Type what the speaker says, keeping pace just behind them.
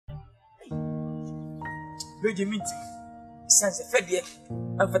Benjamin, since a fed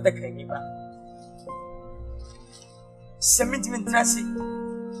and for the Kaniba. Sentiment Tracy.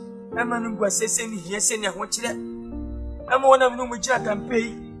 I'm an Guassin here saying, I want you. I'm one of them which I can pay,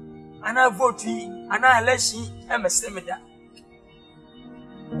 and I vote ye, and I let ye, and a semida.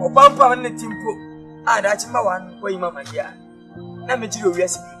 O Bumper and the Timpo, and that's my one, way, Mamma, dear. I'm a Jew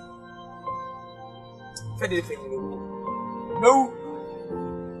recipe. Feddy, no,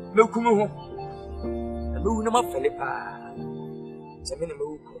 no, come home. The moon of Philippa. Seven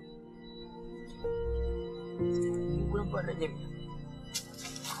move.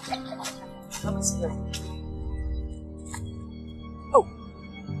 Oh.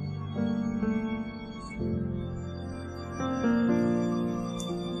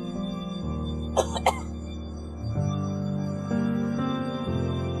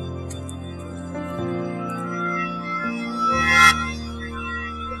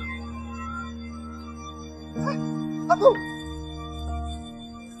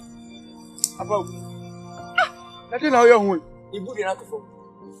 About. Nothing how you're going. You put it out of phone.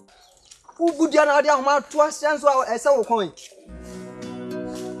 Who would you know how much was and so I saw coin?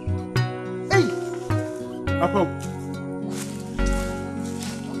 Hey, Apo.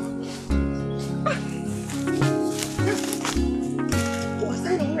 What's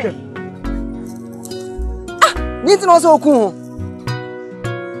that? Need to know so cool.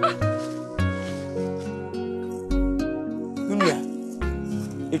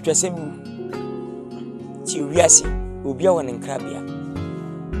 It was a move. Tiwiasi, Ubia one and Crabia.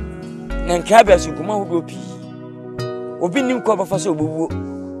 Nancabia, so Kumawood be. Obi new cover for so boo.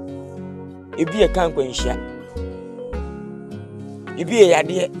 It be a canquin shot. It be a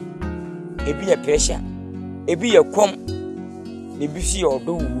idea. It be a pressure. It be a comb. The busy or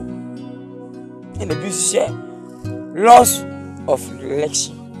do. And the busy share. Loss of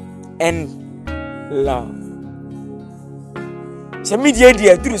election and love. Some media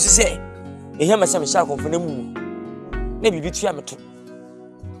dear, do say. I hear myself shout from the moon. Maybe between me too.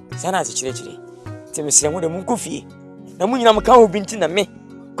 Sana is a chile. Tell me, some of the moon coffee. The moon I'm count binting and me.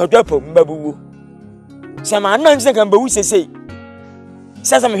 Quadruple babu. Some unknowns that can be say.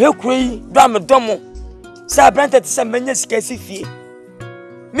 Says I'm here cray, drama domo. Sa planted some many scarcely fee.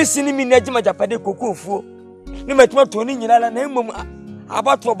 Missing me Najima Japade cocoa fool. No matter what Tony in a name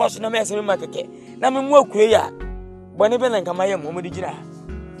about to boss in a mess in my cake. Namu more cray. Whenever I come, I am Momodija.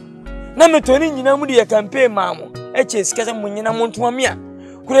 Namu Tony, you know, I can pay mamma. H.S. Cousin when you know Montuamia.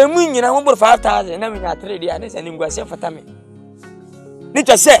 Could I mean you know over 5,000 and I'm not ready and it's an Inguasa for Tammy?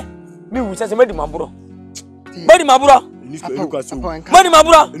 Nature say, me who says a Madi Mabro. Madi Mabro, Madi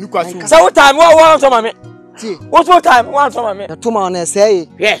Mabro, so what time? What mammy? What time? What mammy? The 2 months say,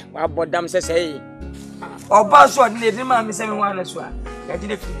 yeah, what damn say. Or Basswood need the mammy 7 1 as well. I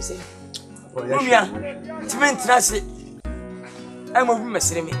did it for you say. Mumia, it's meant to say, I'm a woman,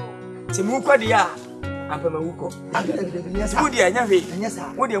 Srimmy. Timuka, dear, I'm from a Wuko. Yes, would you? Yes,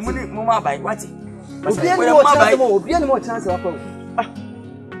 sir. Would you move by what? Be any more chance of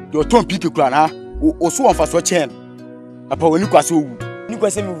your tongue, Peter Clan, or so on for such chain. Upon Newcastle,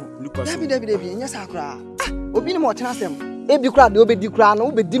 Debbie, yes, I cry. Or be more chance them. If you cry, you'll be decran,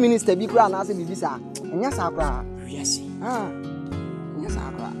 or be diminished, be crowned as a visa. And yes, I cry. Yes, yes,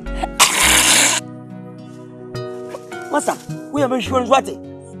 I cry. Master, we are sure what it.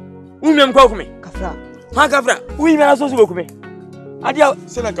 Women call me. Cafra. Cafra. We may also go me. Adia,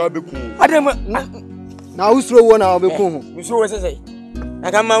 Seneca be cool. I don't now who's throw one hour be cool. You saw what I say. I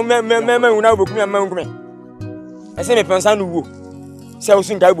can my man will now book me a man. I say a person who sells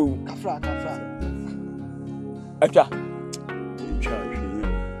in Gabu. Cafra. Acha.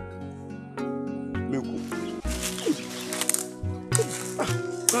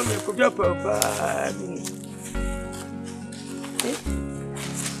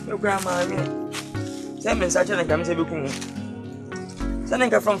 Your grandma, send me such a come to be sending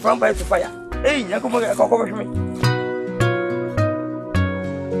her from fire to fire. Hey, you come over me.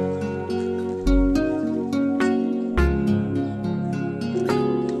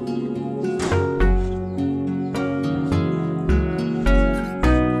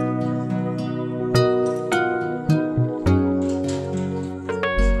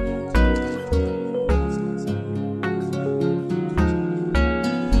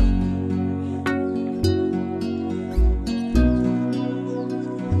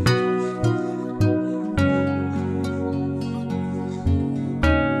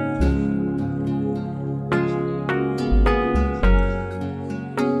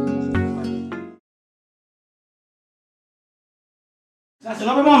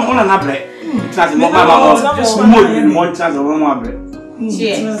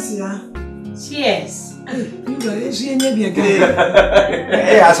 Cheers.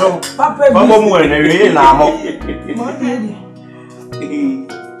 Papa more than a now.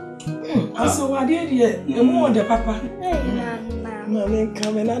 So what did you more the papa? Mammy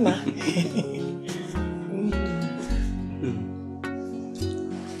coming, Anna.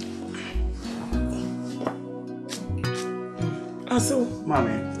 So,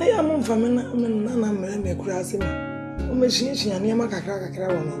 Mammy, I am from Nana crossing. Machine, and Yamaka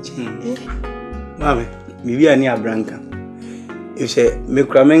woman. Mammy, maybe I near Branca. You say, me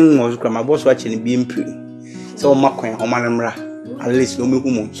cramming was my boss watching being pretty. So, Macquain or Manamra, at least no me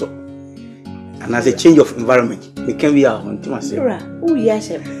so. And as a change of environment, we can be out on myself. Oh,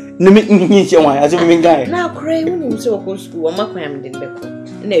 yes, no, me, as a women guy. Now, cry when you so close to a Macquain didn't become.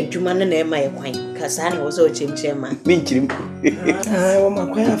 No, Juman and my acquaint, Cassandra was so change man. Mean him. I want my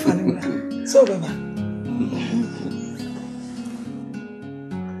quaint funny. So,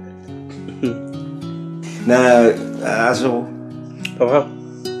 now, so, Papa,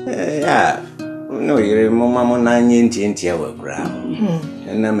 yeah, no, you're Mamma 19 hour ground.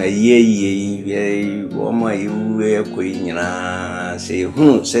 And I'm a ye, woman, you were queen, say,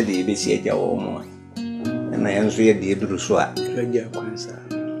 who said the ABC at your woman. And I answer the Ntwatosuor.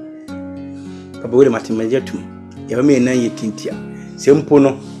 About the Matimajatum, you may know your tintia.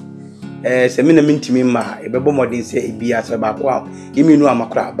 Simpono, Semina Minti Ma, a baby more than say, be as a back wow. You mean, no, I'm a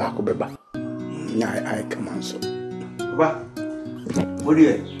crab back over. I come on so. What do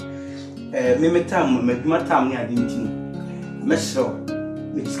you? Meme time, my time near Dintin. Messo,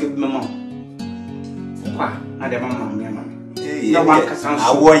 Miss Skip Mamma. Why, I have mamma. No one can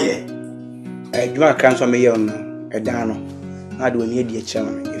say, I do not cancel me on a dano. I do need the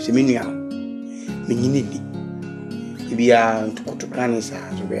chairman. You see me now. Minidi. If you are to go to Ghanaian as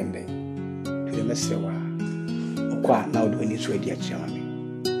a vendor, to the Messenger. Quite now doing it with the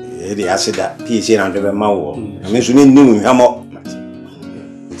chairman. The acid that PC under the mouth. I mean, you knew him up.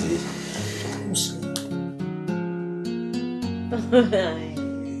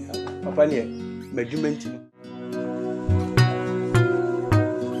 Papa, measurement.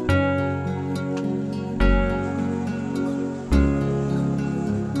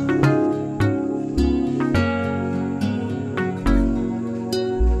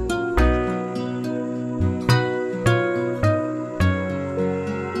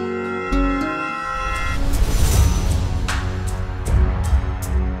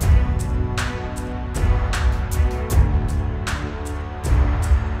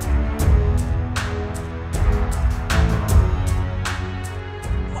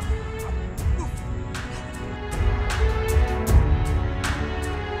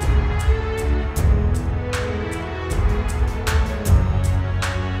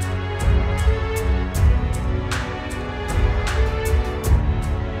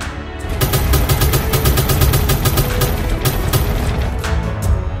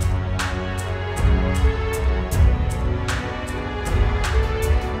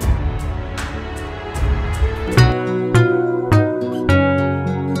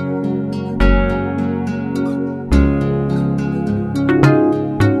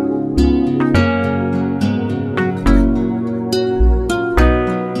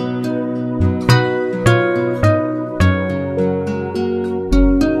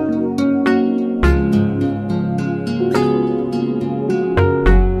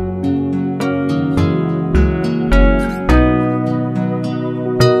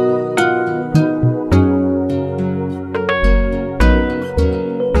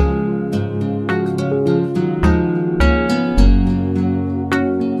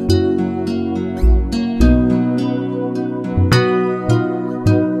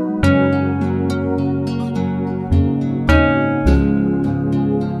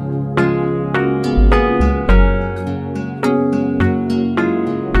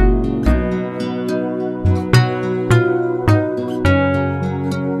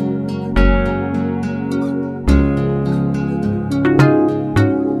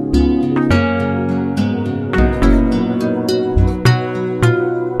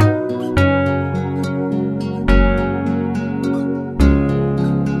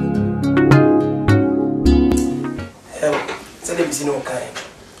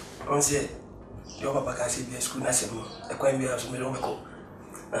 Say, your papa can see the school, I said, I can't be as a miracle.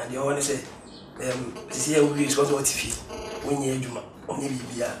 And you want to say, this year will be responsible TV when you're only be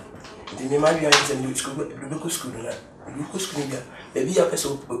the memory is a new school, local school, local school. Maybe a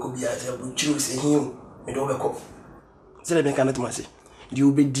person could be as a butcher saying him, and overcome. Say, I cannot mercy.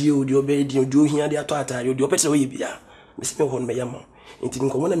 You be deal, you be deal, do here the Atwata, you do a person will be a Miss Milhon Mayama, and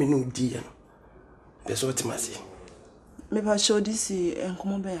think of one of me no dear. That's what mercy. Maybe I show this and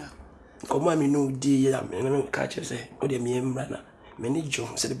come on bear. Come on, me no dear, me catch say, oh, the me embrana, many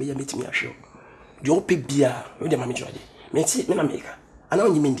Joe said the baby meet me a show. Joe pick beer, oh, the mammy jolly. Me see, me America. I know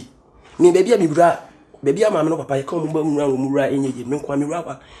you mean. Me baby, me bra, baby, I'm no papa, come mura in ye, no kwami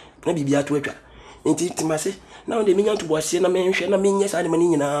rapa, no be beer to a inti ma say, now the minion to was in a mention, I mean, yes, I'm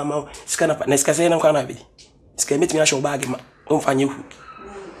in a scan up, and Nescase and Canabi. Scam meet me a show bag, don't find you.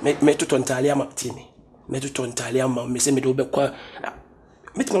 Me to Tontalia Martini. Me to Tontalia, me say me do be qua.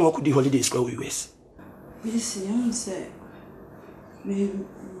 Meet me could the holidays go with us. Miss Young say, me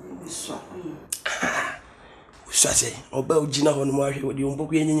swap. So I say, or Belgina on Marshall with the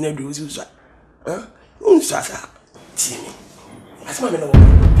Umboki in a do. Huh? Unsasa. See me. As my man,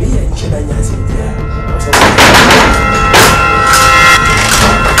 me and China sit there.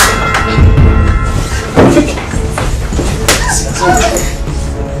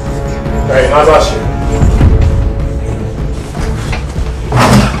 Hey, Natasha.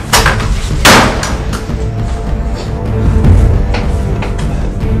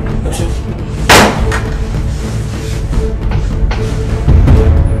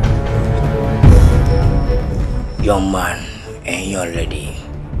 Young man and young lady,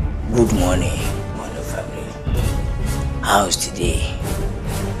 good morning, morning family. How's today?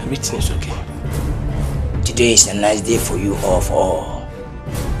 Everything is okay. Today is a nice day for you all.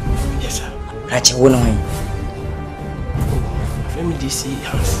 Yes, sir. Racha, what am Family DC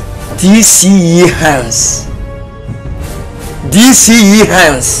hands. DCE hands. DCE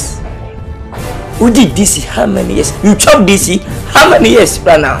hands. Who did DC how many years? You chop DC how many years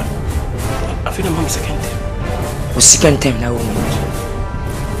right now? I feel I'm second time. Second time now.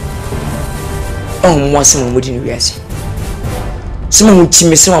 Oh, once someone would in the someone would see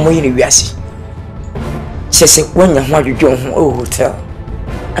me, someone in the she said, when you want to go home, oh, hotel,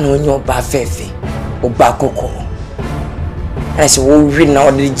 and when you're bad faith or bad cocoa. I said, oh, we know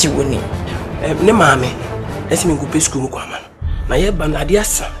the Jiwini. Ne mammy, let me go to school. Now, you're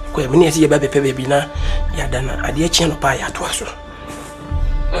Banadias, where many as your baby na Yadana, a dear channel pie at Ntwatosuor.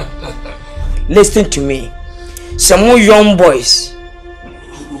 Listen to me. Some more young boys.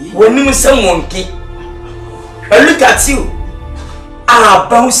 When you someone key, I look at you. Ah,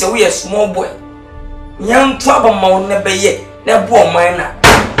 bounce away a small boy. Young trouble mount never yet, never born mine.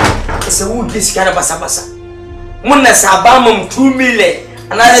 It's a wood this kind of basabasa. One that's about 2 million,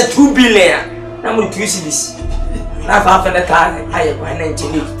 another 2 billion. I'm going to use this. Now, after the car, I have my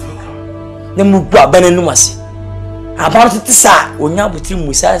 19. Then we brought Benenumasi. About it, sir, when you're between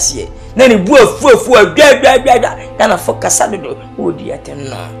Musasi. Then he blew a and I focus on oh dear,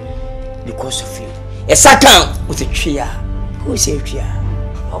 because of you. A Akan with a chair. Who is a chair?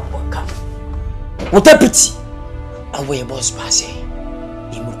 What a pity! Away, boss, passing.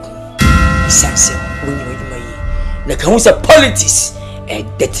 Imuku. Sansa, when you may. The council politics and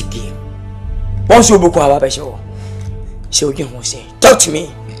dirty game. Once you book our show. So you will say, talk to me.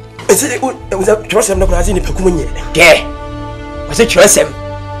 It was a trust him not in the Pecumia. There was a trust him.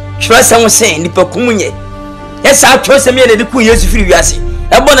 Trust someone saying the Pecumia. Yes, I trust him in the Queen years of Yasi.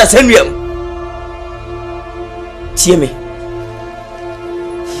 A bonus Henrium. See me.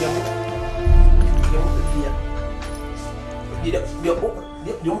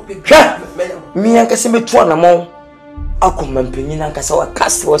 Me and Casimir Twanamo. I come and pin and Casawa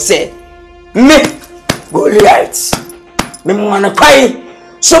cast was said. Me Goliaths. Me wanna cry.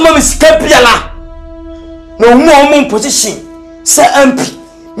 Some of us Capiala. No more position. Sir MP,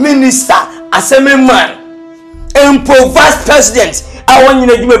 Minister, Assembly man, Vice President. I want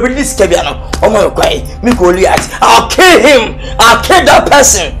you to do a release Cabiano. Oh my God, me Goliath. I'll kill him. I'll kill that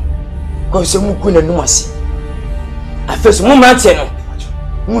person. Because you couldn't know us. I feel some mountain.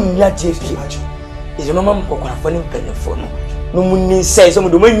 Moon yet is a mamma for a funny telephone. No moon says some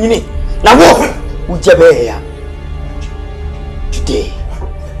of the money. Now, what would you be here today?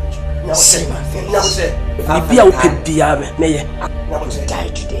 See my face. Now, say, if you are paid the army, may die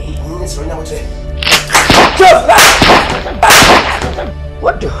today.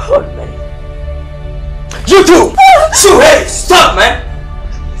 What the hell, man? You two! So, hey, stop, man!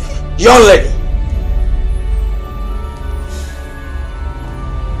 Young lady.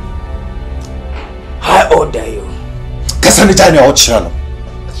 How old are you? Casanita, your channel.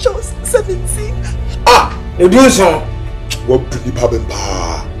 She was 17. Ah, you do so. What pretty papa?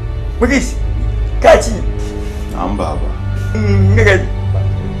 What is catching? I'm Baba.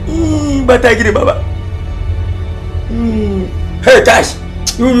 But I get it, Baba. Hey, Tash,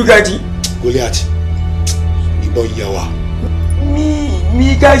 you got it. Goliath. Ibo yawa.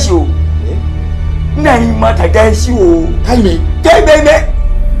 Me, guys, you. Nani matter, guys, you. Tell me.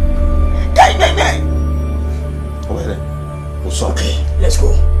 Oh, well, it's okay. Let's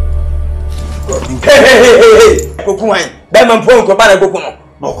go. Hey. Kokuan. That man phone ko bana kokuno.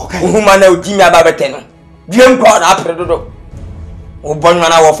 No, okay. Uhuma na ojimi ababete no. Diem ko na apredodo. Obonwa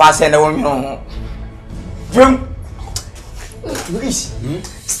na wo fa se na wo nwon ho. Diem. Please.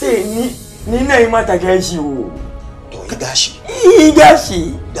 Stay ni na imata gashi wo. To gashi.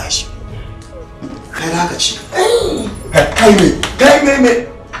 Gashi. Gashi. Kai gashi. Kai me.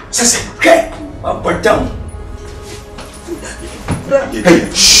 Sese. Hey. Abadam. Hey.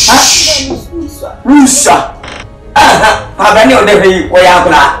 Rusa. Abani o de fi o ya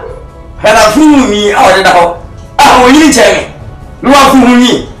kula. Kana funu mi a o de da ho. O yin che mi. Lu wa funu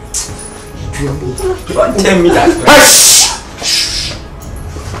ni. Don't tell me that.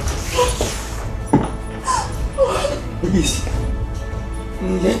 Yes.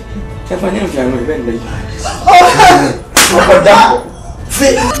 Stefani on vient me vendre. Abadam.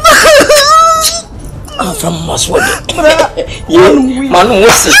 From Maswad. Manu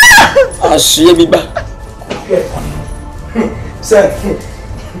wasi. Asiye biba. Sir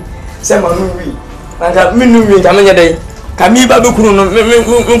Manu wi. Nanga minu wi jamanya dai. Kami ba be kunu no me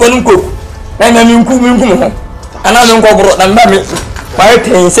ngonu ko. Na me nku mo. Ana me nko bro na mba me. Ba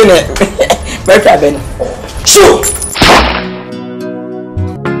ten se ne. Ba ka ben. Shoo.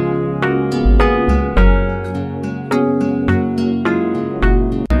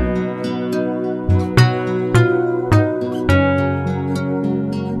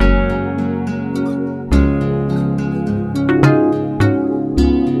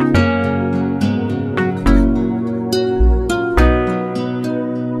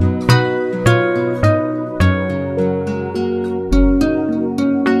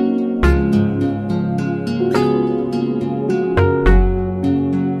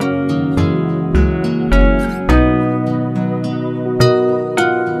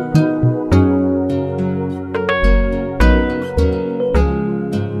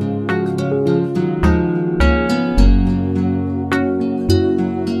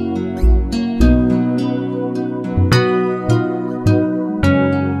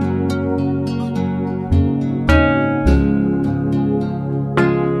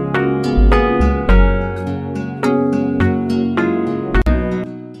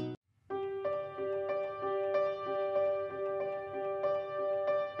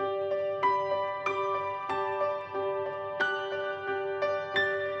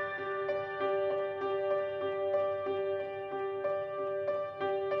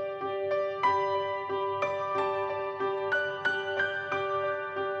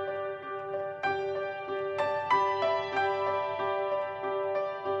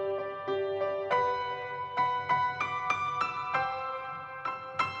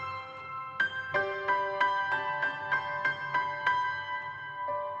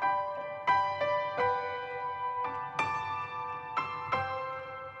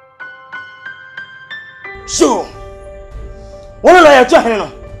 So, what are you trying to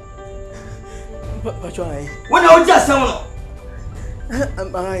do? What are you just saying?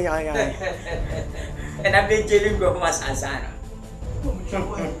 And I've been telling you about Asante.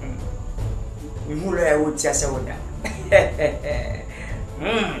 I would just say that.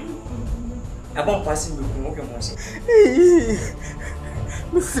 I won't pass him to walk and say,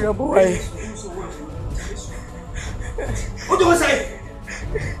 Mr. Boy. What do I say?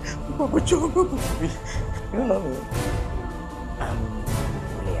 You know me. I'm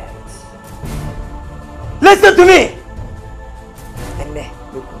Emilia. Listen to me! And then,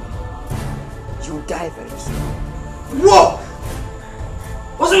 look at me. You die very soon. Whoa!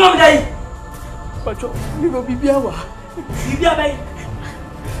 What's wrong with you? But you will be Biawa. Biawa.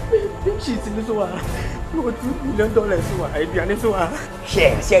 She's in the one. You want $2 million. I be an issue.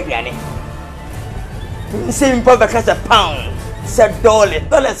 Share, Biane. Same papa catch a pound. Said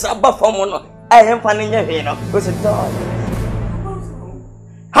dollars above from one. I am finding your hair. Was a dollar.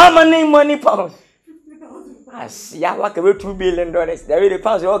 How many money pounds? I see. I walk away $2 billion. There really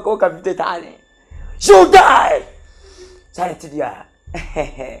pounds. You walk up to the you die. Sorry to you.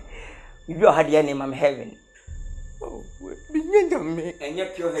 You had your name. I'm heaven. Oh, me. And you're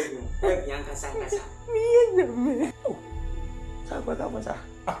pure heaven. Me.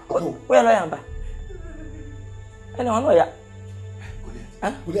 Oh, where I am. I don't know ya.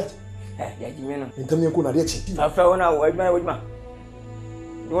 Huh? Yeah, you know. In terms of Kunadechi. I found out with my.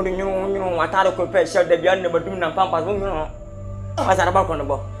 You want to know what I compare shell the beyond never doing and pampas. What's that about on the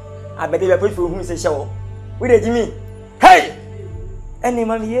ball? I bet you put for who's a show. With a Jimmy. Hey! Any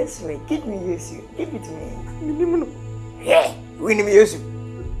man, yes, give me yes, give it to me. Yeah, win me yes.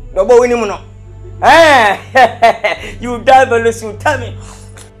 No boy, win him. Eh, you die very soon. Tell me.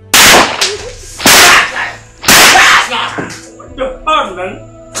 What the hell, man?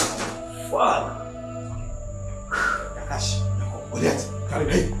 Fuck.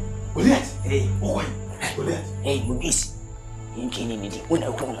 Hey, Mugis. Infinity. When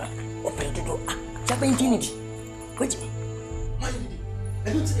I come, open the door. Jump infinity. Wait me.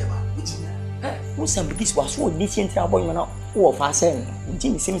 I don't say about which man. Who's some Mugis was so decent boy now? Who of us and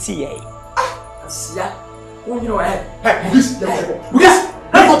Jimmy Sims. Yeah. Who you know? Hey, Mugis, Mugis,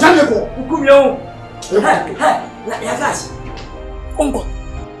 I'm for Janeko. Come here. Hey, guys. Uncle,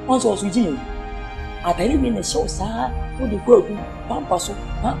 also was with you. I believe in the show, sir. What the girl, Pampaso,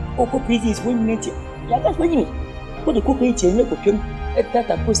 Oko Pretty is winning it. Yeah, that's what you mean. What the cooking chain, look at him. At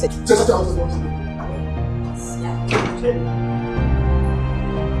that, I posted. Just a thousand.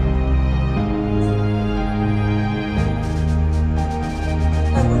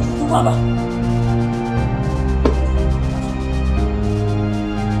 Mama.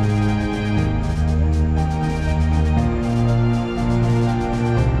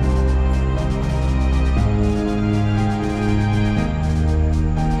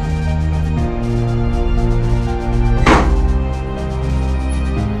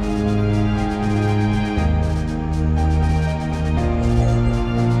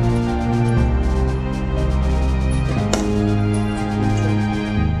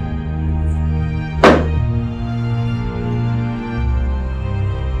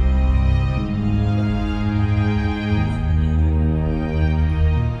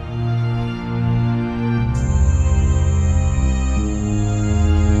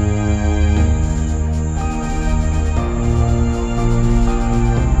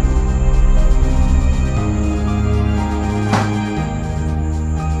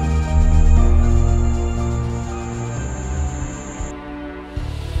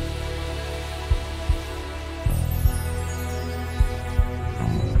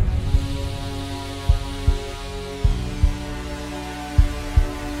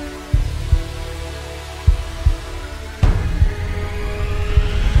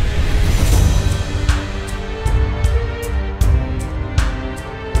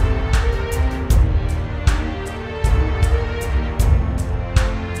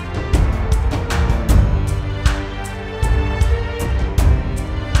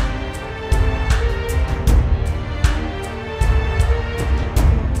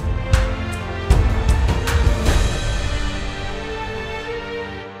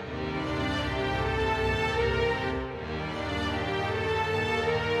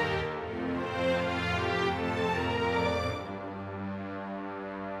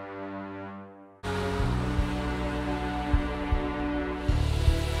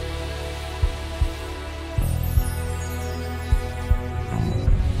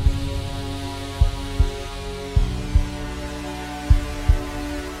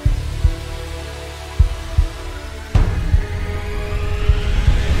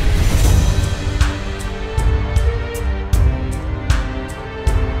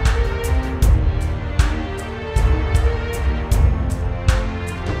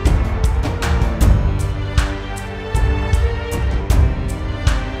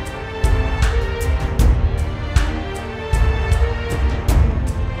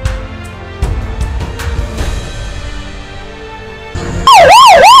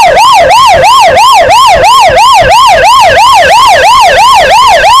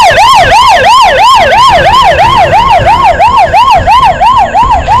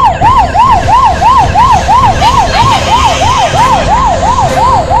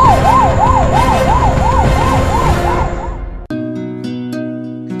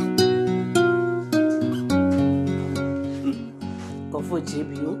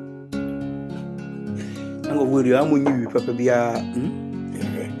 Papa Bia,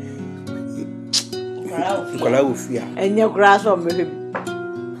 Nicola, and your grass on me.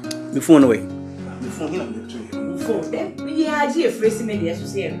 Before away. Yeah, dear, freezing me, as you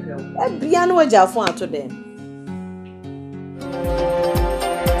say, and beyond what you're for to them.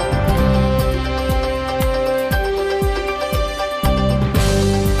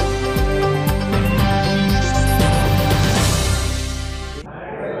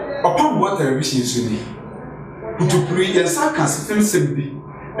 Upon what I wish you to to pray and sarcasm simply,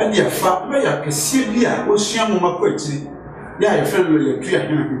 and your fat way I can see here was young Mamma Quetty. Yeah, your friend will appear.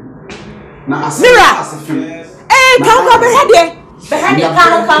 Now, as a friend, eh, come ahead. Behind the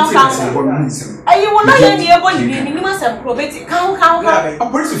count. And you will not hear me about you must have probated. Count. A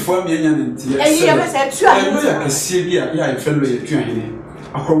person for me and you ever said, I can see here, yeah, your friend will appear.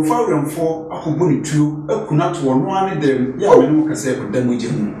 A confound for a company true, a cannot one of them, yeah, no can say for them with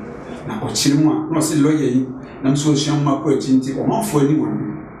you. Now, Chilma, no see lawyer. I'm so young, my question, or not for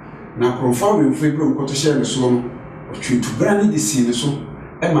anyone. Now, confounding favor of to share the song, or to brandy the scene so.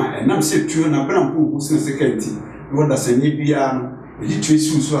 Emma, and I'm said true and a brown poo, since the canty. What does a Nibiano, a literature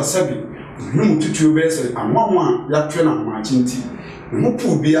so a sabi, him tutu be say amwa ya twe na ma chinti mo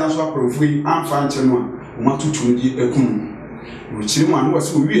pu bia so aprofu yi amfa nche no a mo tutu di ekunu mo chiri mo anu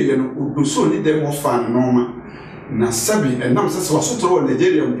wase owie ye no odoso ni dem ofa no ma na sabi enam se wasotoro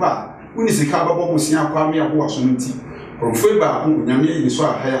Nigeria mpa uni sika babo mo sia kwa me abo waso nti profu ba nyame yi so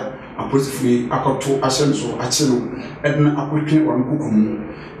ahaya aposifu akoto ahye so ache no edna akotwe won kukumu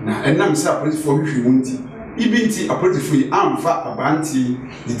na enam se aposifu hwi mu nti ibinti aposifu amfa abanti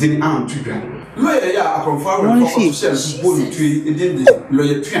didini antudwa lawyer ya akonfa we for social bolu tui edin de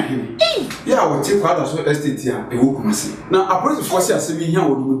lawyer tui ahene ya wote kwada so estate ya ewo kumase na aposifu se asemi hia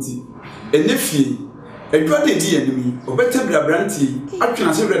wo nti enefie edwade di enemi obetabra branti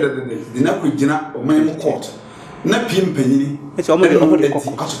atwena se de na kwagina oman mu court na pim panyini ese omo de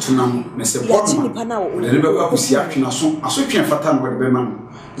kokko atutunam na se botma de be ba kusi atwena so asotwe fata no de be ma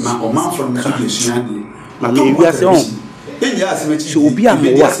na oman from na de suade na me wi ase on enja ase mechi so obi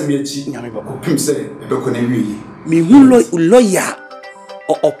amowa nyame bako pim se be ko na wi me hu lawyer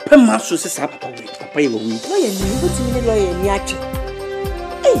o pema so se sa papa ye wo wi lawyer ni butimi ni lawyer ni atwe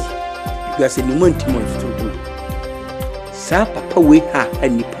wi ase ni mo ntimo futu sa papa we ha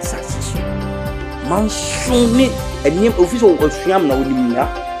ani pasase so mansuni enyem office o suam na woni mira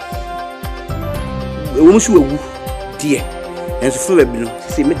wo musu wu die enso fo ba bi no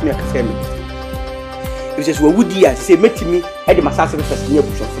se metimi akasa me if se wu die se metimi e de masase be fast nya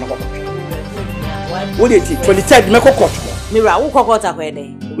buso fo na kokko wo de ti 23 me kokko mira wo kokko ta ko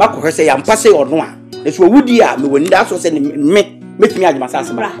ede makoko se ya mpase ono a enso wu die a me woni da so se me metimi age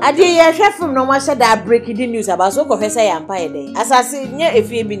masase ba ade ye hwefum no ma sha da breaking the news about so confessor ya mpa ede asase nya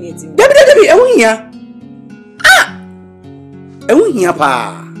efie bi ni tim debi ehunhia ehunhia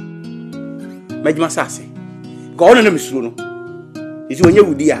pa majima sase ko ono na misuro no isi onye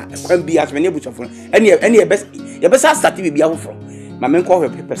wudi a kwan bi asme ne buchafo ene ye best start bi afoforo ma men ko hwe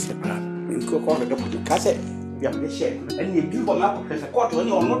pepese pa nko ko hwe ko ka se ya me share ene bi bo ma ko pepese ko to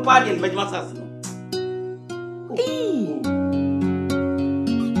oni ono pa de majima sase no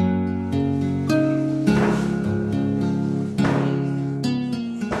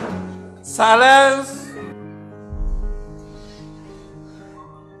Silence.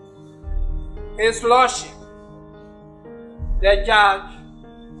 His Lordship, the judge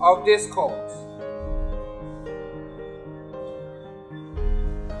of this court.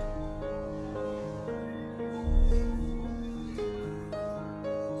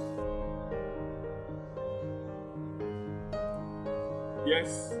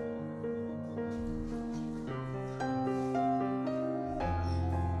 Yes.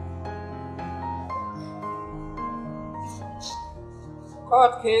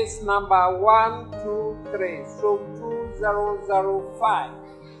 Court case number 123/2005.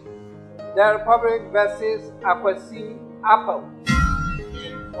 The Republic versus Akwasi Apple.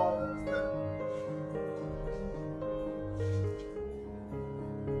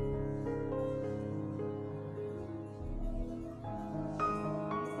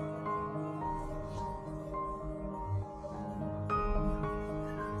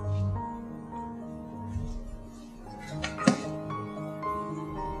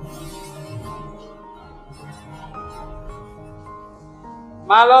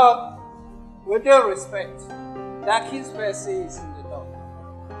 My Lord, with due respect, the accused person is in the dock.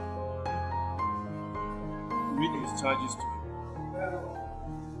 Read his charges to him.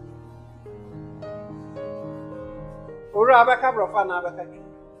 Ura abeka brofa na abeka twi.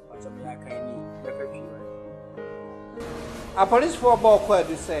 A police for Boko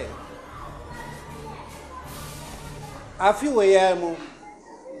do say. Afi we ya mu.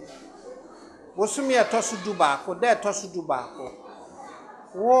 Bosumi atosu du baako, de atosu du baako.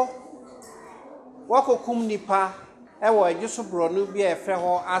 Wo kokum nipa e wo egiso bronu bi efe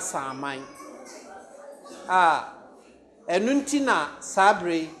ho asaman enu nti na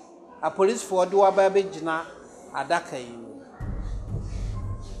sabre a police for do aba be gina adaka yi.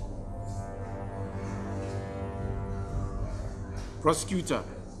 Prosecutor,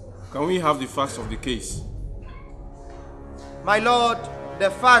 can we have the facts of the case? My Lord, the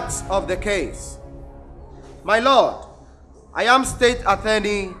facts of the case. My Lord, I am State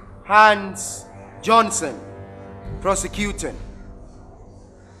Attorney Hans Johnson, prosecuting.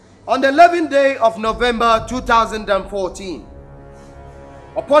 On the 11th day of November 2014,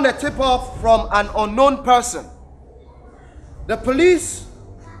 upon a tip-off from an unknown person, the police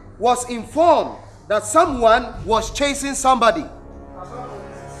was informed that someone was chasing somebody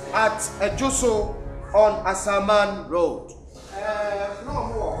at Ejoso on Asaman Road.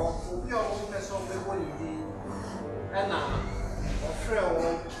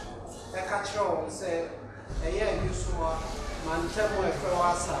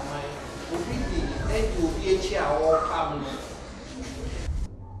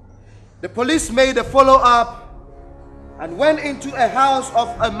 The police made a follow-up and went into a house of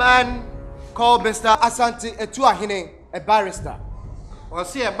a man called Mr. Asante Ntwatosuor, a barrister.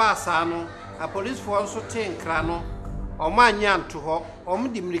 Osi e ba sa no, a police for nso te nkra no, omanya nto ho,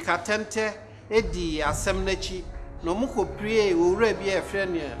 omdi mrika tente edi asem nachi, no muko prie owura bi e frɛ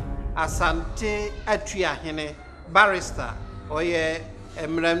ne Asante Ntwatosuor, barrister, oye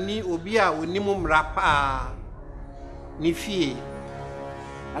emramni obi a onimu mra pa ni fie,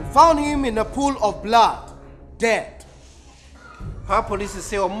 and found him in a pool of blood, dead. Pa police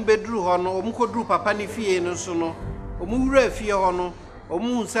say omubedru ho no, omukodru papa ni fie no so no, omuwura fie ho no,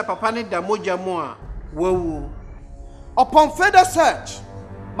 omu se papa ni da moja mu a wawu. Upon further search,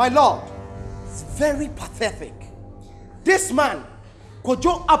 my lord, it's very pathetic. This man,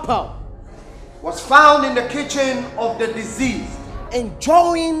 Kojo Apple, was found in the kitchen of the deceased,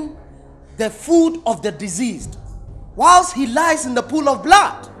 enjoying the food of the deceased, whilst he lies in the pool of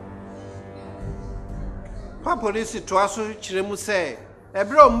blood. Pa police to aso chiremu say,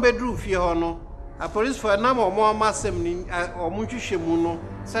 ebra ombedru fie ho no, a police for na mo amasem ni omunhwehwemu no,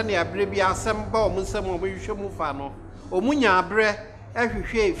 se ne abre bi asem ba omunsem omunhwehwemu fa no, omunya abre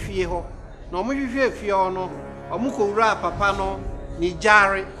ehwehwe fie ho, na omunhwehwe fie ho no, omukowura papa no ni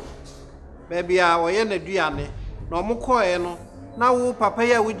jare. Baby a oye na duane, na omukoe no, na wo papa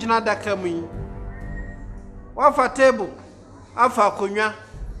ya wugina daka mu yi. Wafa table, afa konwa,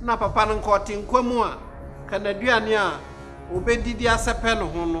 na papa no nkoti nkwamu a kana duane a obedidi asepe no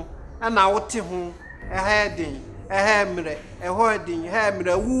ho no, na wote ho ehedin, ehemre, ehodin,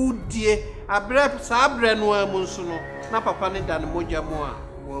 ehemre wudie, abre sa abre no amu nso no, na papa ne dan moja mu a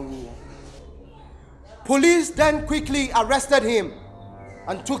wawu. Police then quickly arrested him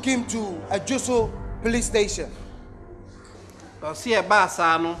and took him to a Juso police station. See a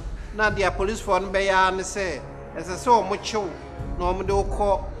basano, not the police for Bayan say, as I saw much no do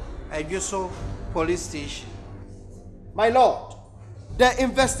call a Juso police station. My lord, the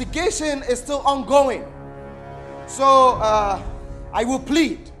investigation is still ongoing. So I will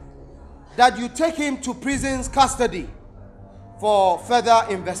plead that you take him to prison's custody for further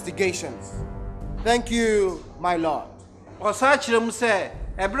investigations. Thank you, my lord. Osachirem say,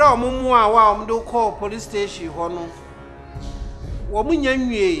 Ebra omumu a wa do call police station hono. Omunya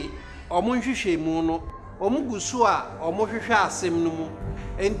nwie, omunhwehwe mu no, omugusu a omuhwehwe asem no mu.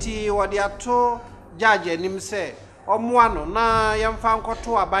 Enti wode ato judge anim say, omoa no na yemfa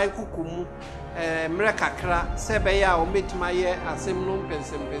nkoto aban kukumu mre kakra se be ya ometima ye asem no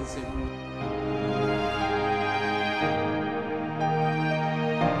pensem.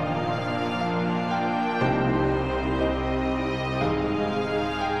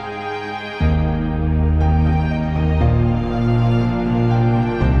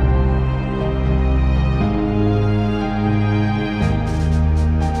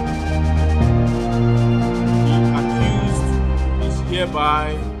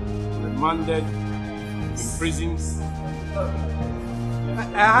 Hereby remanded in prisons.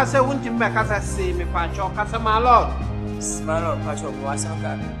 I say, won't you make us say me, Pancho, my lord? My lord, Pacho,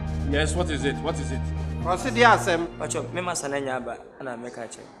 Asante. Yes, what is it? What is it? What's the answer? Pacho, me must ananya and I make a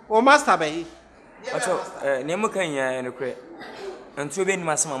check. Oh, master, be. Pacho, Nemukanya and a cre. And two being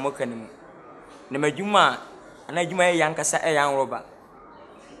Massima Mokanim. Nemajuma, and I do my young Cassa a young robber.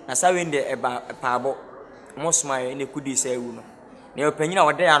 As I win the about a pabo, most my in the Kudi say uno. Ne opanyina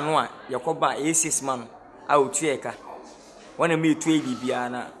wode ano a yakoba A6 man a otueka wona me tue bibia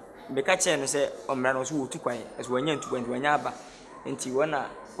na beka che no se omra no so wotu kwan eso wanya ntu kwan wanya aba enti wona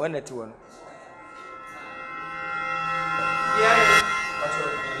ti wono Yeah.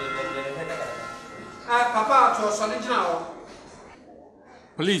 Papa to so le gina o.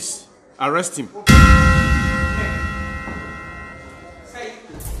 Police, arrest him.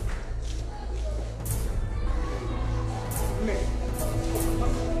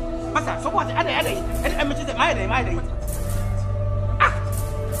 Masa, so what? Ada. I'm just my day. Ah,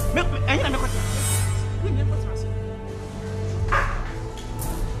 me kwati.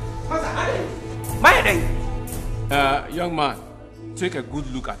 Masa, ada. My day. Young man, take a good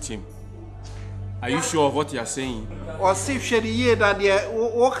look at him. Are you sure of what you are saying? Or see if she ye that the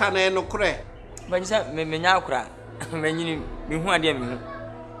walk and no cray. But you said me now cry. When you who are dear me.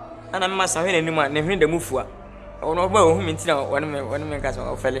 And I must have any man named the Mufua. Oh no, who means one man got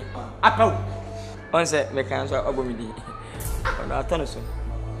a felly. Apple. One said, make answer Obomidi.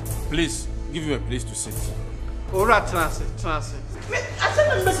 Please give him a place to sit. All right, transit. I said,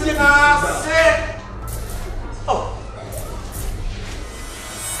 Mr. Oh,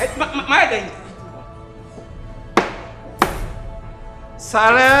 my day.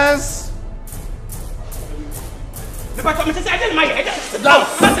 Silence. Sit down.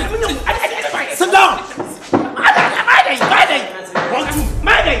 Sit down.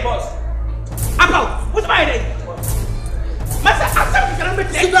 My day, boss. About what's my day? Master,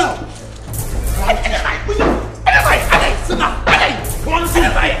 sit down.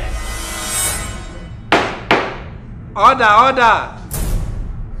 Order.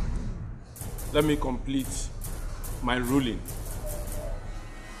 Let me complete my ruling.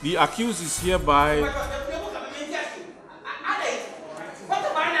 The accused is hereby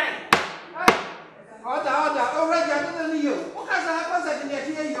Order. Already, I didn't you. What can I happen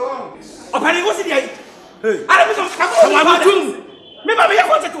to you? Oh, Penny, what's it? Hey, I don't know. Maybe I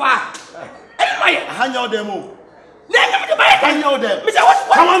want to. Hang out them all. Hang out them.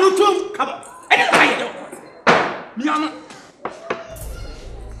 Come on, come on.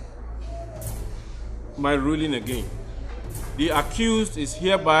 my ruling again. The accused is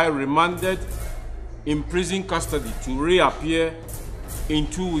hereby remanded in prison custody to reappear in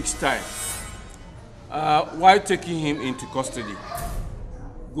 2 weeks' time. While taking him into custody,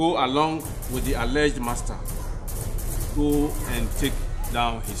 go along with the alleged master. Go and take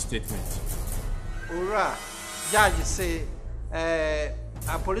down his statement. Ora, judge say, a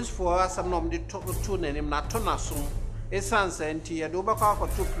police for us some of the two name na tonasum, a Asante, a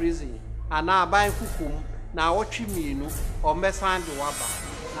Dobaka to prison, and now buying Fukum, now what you mean, or Messan the Waba.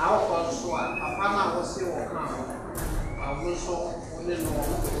 Now, also, a panel was still I will so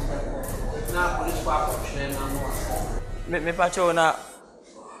now police for me pacho na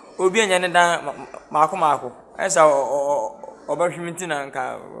obi anyane dan mako esa obahwimiti na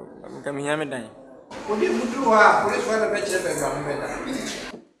nka me hiame dan obi mudru ha police for be chere be gba me da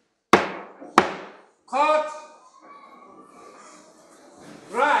court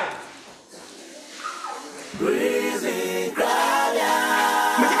right breathing crowd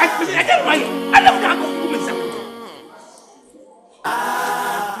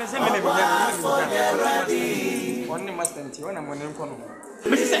Only master nti wana mwene nkono.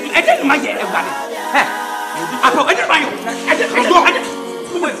 Ede ma ye egwale. Apo ede ma yo. Ede.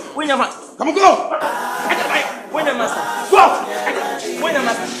 Wenya ma. Come go. Ede ma yo. Wenya master. Go. Wenya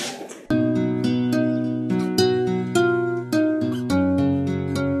master.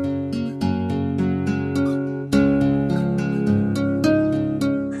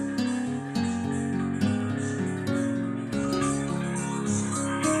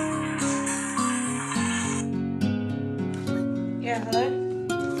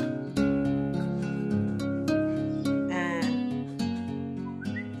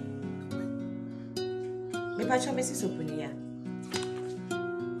 Mrs. Opunia.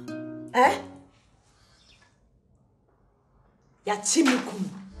 Yachimikum.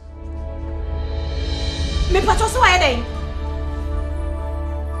 Me patroso ayede.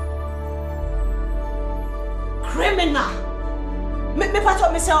 Criminal. Me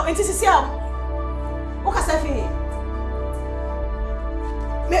patro me sell into CCL. O ka say fi.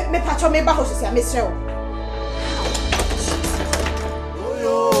 Me patro me ba ho CCL me sell.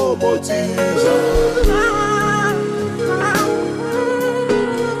 Yo motiza.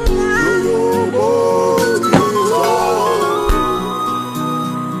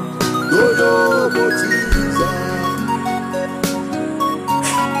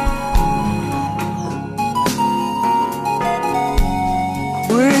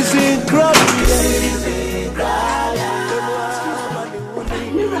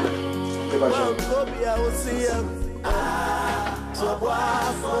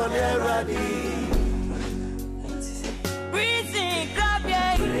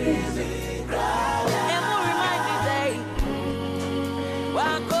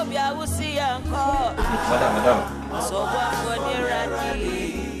 Madam.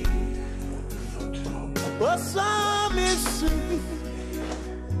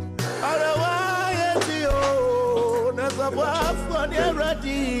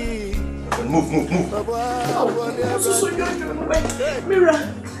 Move. Mira,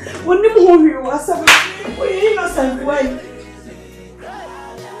 when you move, you are some innocent way.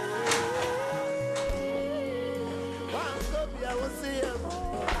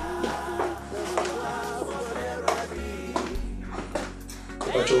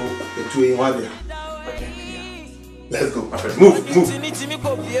 Let's go, my friend. Move.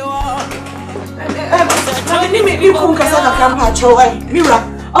 Mira,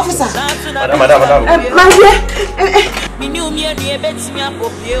 officer. Madam. My dear.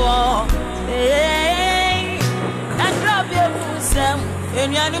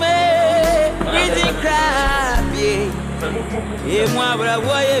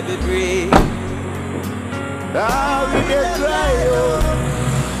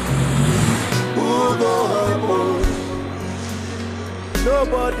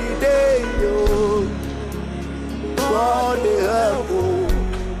 nobody there, yo. God they help you.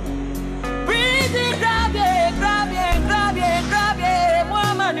 Breathe it, grab it, grab it, grab it, grab it.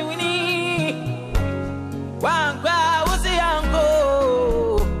 Woman, we need one grab, what's the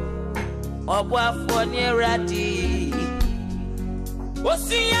uncle? Or what for near ratty? What's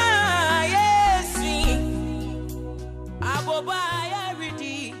the yes? I go buy every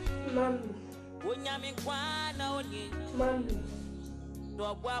day. When you're in Kwana, Mommy.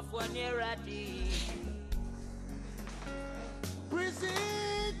 No, what for near ratty?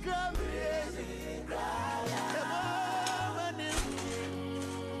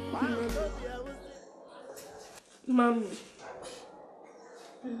 Mommy.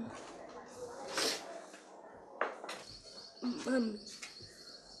 Mommy.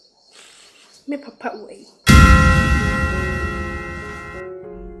 Me papa way.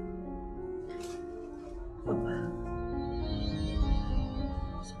 Papa.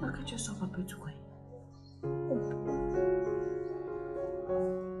 So I can just stop a bit away.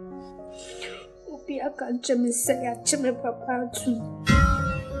 Akan Jimmy say I Jimmy papa too.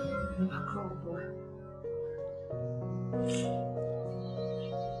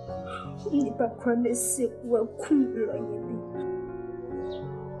 Nipa kwane se wa kumlo yebi.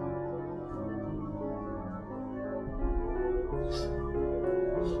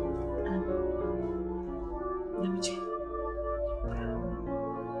 Namiche.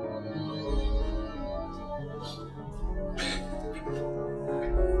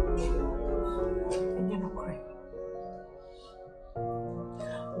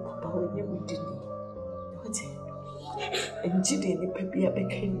 And Jiddy and the Pepe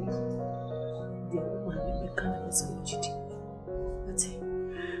became the woman and the kind of some Jiddy. That's it.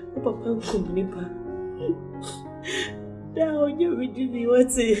 Papa come nipper. Now you will do me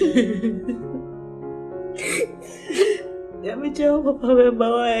what's it? Let me tell Papa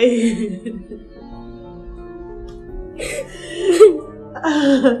my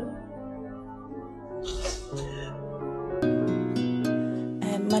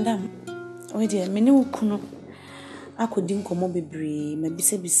Madam, oh dear, many will come. Akodi nkomo bebre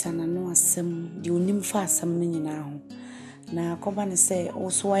mabisa na no asem de onim fa asem no nyina ho na akoba ne se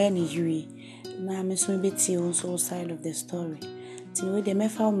oso waye ne yiri na meso beti on side of the story tin we de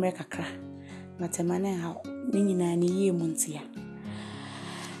mefa umre kakra matemane ha ne nyina ne yie mu ntia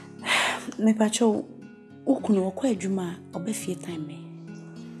me pacho okunu okwa adwuma obafie time me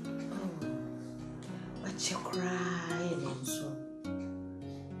achekra yenso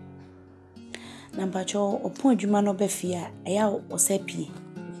Nampacho opon adwuma no befia eya osepi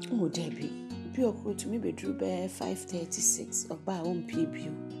o debi bi okru to me bedru be 5:36 oba o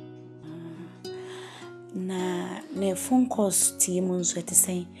mpibio na phone calls ti mu nso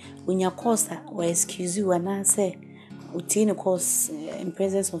etesen onya calls or excuse you and say uti calls in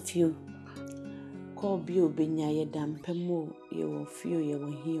presence of you call bi obenya ye dampemo ye wo fio ye wo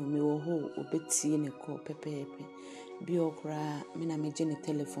hi o me wo ho obeti ne call pepepe bi okra me na meje ne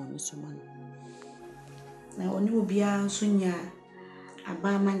telephone so man na oni obia nso nya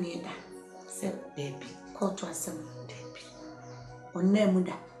abama ne da se baby call to asem baby onam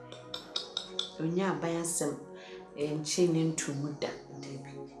da onya aban asem enche ne ntumu da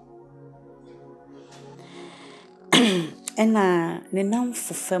baby ena ne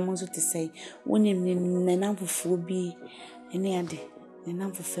namfo fam nso te sei woni ne namfo bi ene ade ne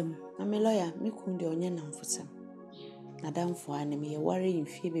namfo fam na me lawyer me kun de onye namfo sam adamfo ane me ye ware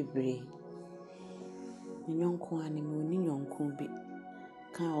mfie bebre nyonko ane me oni nyonko bi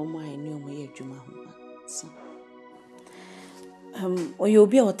ka o mai ne o ye adwuma ho so oyo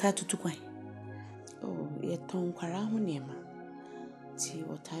bi o ta tutu kwan ye ton kwara ho niema ti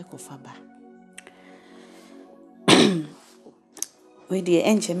o ta ko faba we de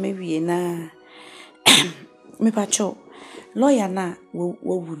enche mewie na me pacho lawyer na wo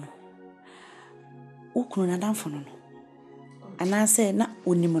wu no okunu na damfo no ana se na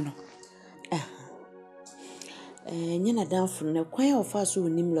onim no nyina damfo no kwan ofa so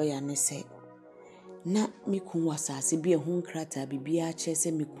onim lawyer ne se na mikun wasase bi ehun krata bibia che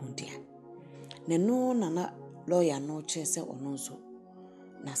se mikun dia ne no na lawyer no che se ono so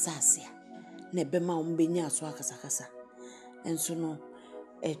na sase na bema ombenya so akasakasa enso no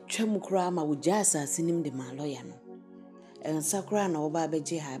etwam kura ma wogya asase nim de ma lawyer no ensa kura na oba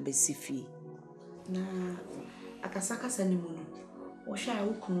beje ha besifi na akasakasa ni mu no wo sha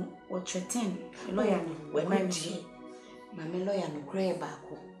ukun wo threaten lawyer no we manji ma me lawyer no kura ba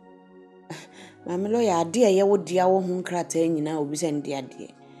ko ma me lawyer ade ye wo dia wo hu nkrata nyina obi se ndi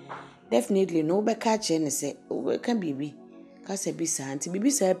ade definitely no be ka che ne se we kan bibi ka se bi sa anti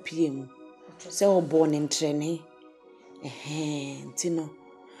bibi sa pm se obo ne ntrene Ntino.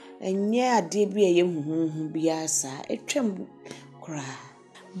 Enye ade bi eye huhuhu bi asa etwam kra.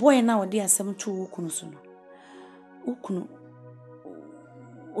 Boy na odi asem to ukunu so no. Ukunu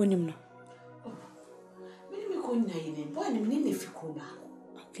onim no. Mini me ko nya yine. Boy ni me ne fikro ba.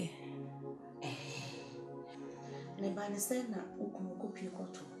 Okay. Ne ba ne se na ukunu ko pie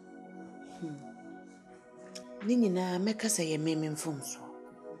koto. Ni nyina meka se ye meme mfomso.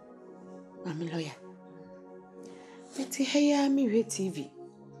 Mami lawyer. Beti heya mi hwe TV.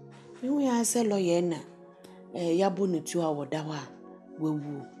 Mi hu ya se lawyer na yabo ne tu awoda wa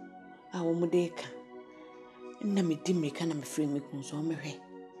wewu. A wo mude ka. Na me di meka na me free me kunso me hwe.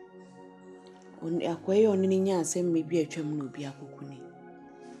 On akwaye on ni nya asem me bi atwam na obi akokuni.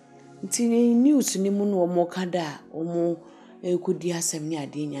 Nti news ni mu no mo kada omo ekodi asem ni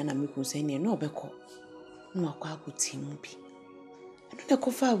ade nya na me kunso ne na obekọ. No akwa akoti mu bi. Eno de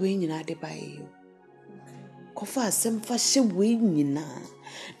kofa we nyina de bae yo. Kofa asem fa hye we nyina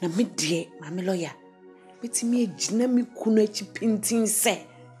na me de mame lawyer. Betimi agina me kunu achi pintin se.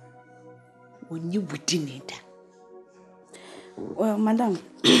 Onye wudi ne da. Well, madam.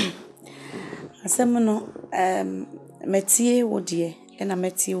 Asem no metie wodie na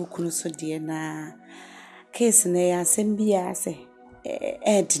metie okunu so de na case na ya asem bia se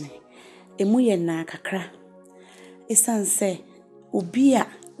edne emu ye na kakra esanse obi a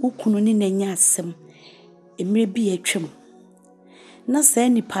okunu ni nanya asem emre bi atwam na sa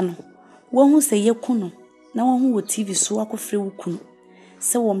nipa no wo hu se yekunu na wo hu wo TV so akofre okunu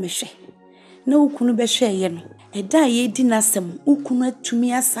se wo mehwe na okunu be hwe ye no eda ye di na asem okunu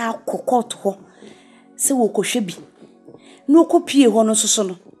atumi asa akokot ho se wo kohwe bi no kopie ho no soso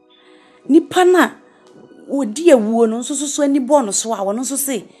no nipa na odi awuo no soso ani bo no so a wo no so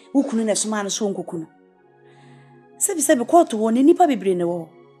se okunu na soma no so nkokunu sebi court wo ne nipa bebre ne wo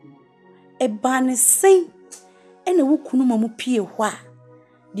e ba ne sen ena okunu mamu pie ho a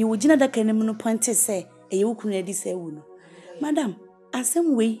de wo gina daka ne mu no ponte se eye okunu edi se wu no madam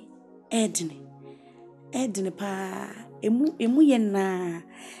asem we edne pa emu ye na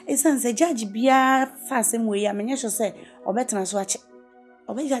esanse judge bia fa asem we ya menye so se obetena so ache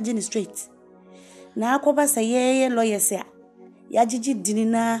obe judge ni straight na akoba se ye lawyer se a ya jiji dini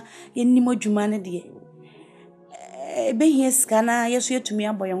na ye nimo dwuma ne de ebe hie ska na yeso yetumi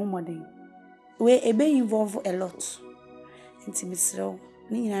aboye ho moden we ebe involve a lot intimisro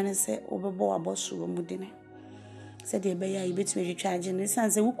ni nyina ne se obebo aboso wo mudene se de ebe ya ibetumi twitwa age ne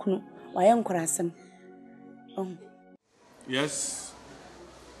sanse wukunu waye nkorasem. Yes.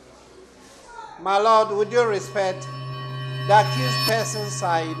 My Lord, with due respect, the accused persons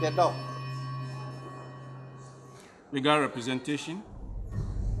are in the dock. Legal representation.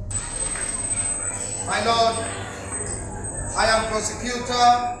 My Lord, I am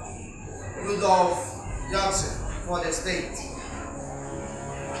Prosecutor Rudolph Johnson for the state.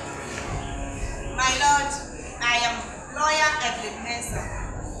 My Lord, I am Lawyer Edwin Mensah,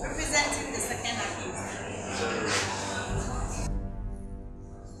 representing the second accused.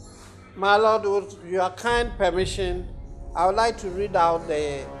 My Lord, with your kind permission, I would like to read out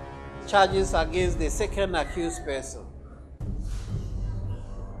the charges against the second accused person.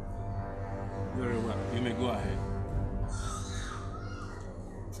 Very well. You may go ahead.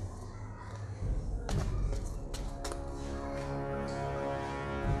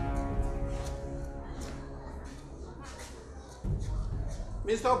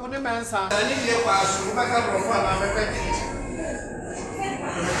 Mr. Opunimensa.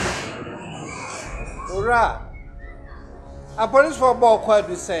 Ora. A police for ball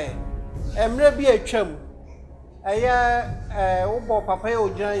quad say, Emre bi atwam. Eye wo papa e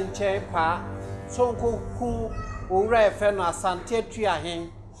ogyina nche pa so nkoku owura efe no Asante atuahen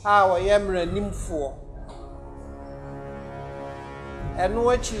a wo yemra nimfo. Eno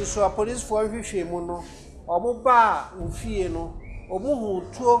achi so a police for hwehwe mu no omoba mfie no omuhu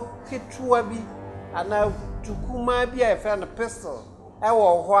tuo ketua bi ana tukuma bi efe no pistol e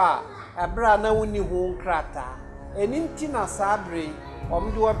wo ho a ebra na woni hu nkrata eninti na sabre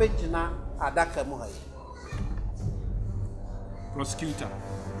omde obegina adaka mu hayi. Prosecutor.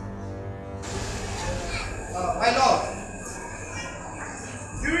 My Lord,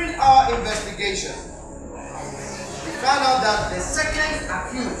 during our investigation, we found out that the second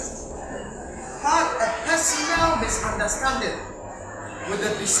accused had a personal misunderstanding with the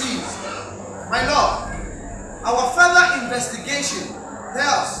deceased. My Lord, our further investigation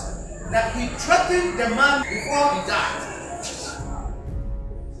tells that he threatened the man before he died.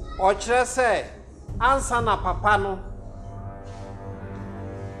 Ochre say, answer na papa no.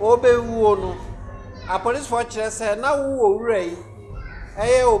 Obewu no. A police for ochre say na wo owura yi.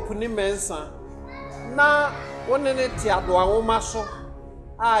 Eye Opunimensa. Na one ne ti ado awoma so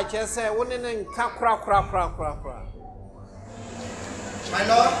a che say one ne nka kra. My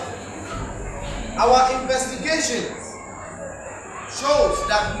lord, our investigation shows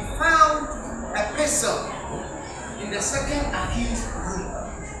that we found a person in the second accused room,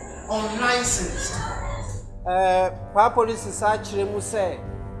 unlicensed. Police is actually mu say,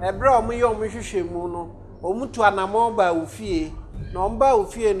 ebra omu ye omu hwehwe mu no, omu tu anamo ba ofie, na omba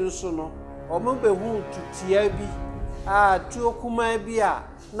ofie no so no, omu behu tutia bi, tu okuma bi a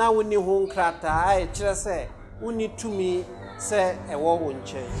na woni ho nkrata a e kire say, woni tumi say ewo wo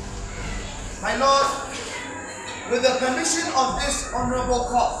nche. My lord, with the permission of this honorable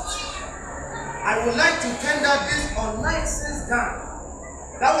court, I would like to tender this unlicensed gun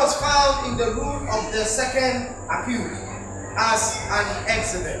that was found in the room of the second accused as an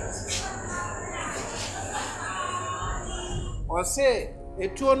exhibit. O say,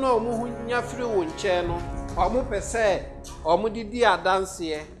 etu no omu hu nyafiri wo nche no, omu pese, omu didi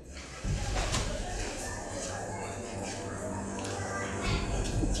adanse.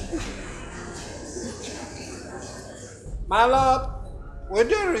 My lord, with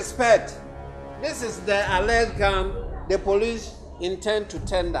due respect, this is the alleged gun the police intend to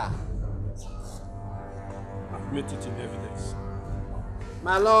tender. Admit it in evidence.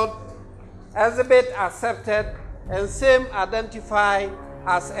 My lord, exhibit accepted and same identified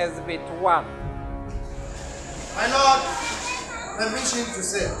as exhibit 1. My lord, permission to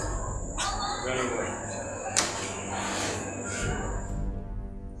sit. Very well.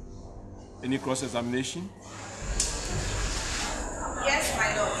 Any cross-examination? Yes, my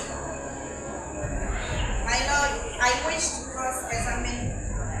lord. My lord, I wish to cross-examine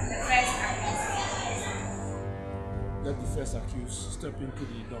the first accused. Let the first accused step into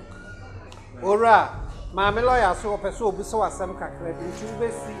the dock. Ora, my lawyer so person obi so asem kakra bi nti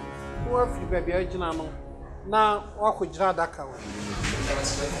ubesi wo afiri baabi agina no na wakojira daka wo.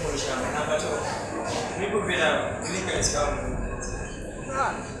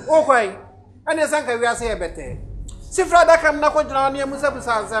 O kwai, ane sanka wi ase ebete. Sifra daka na kojira na emusa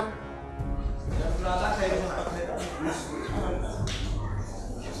busa asem.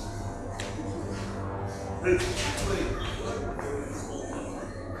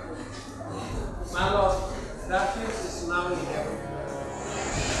 My lord, that case is now in heaven.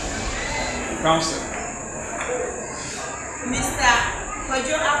 Counsel. Mr.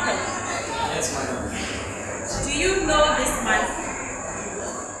 Akan. Yes, madam. Do you know this man?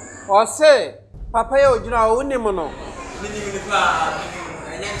 Or say, Papa Ojina Unimono.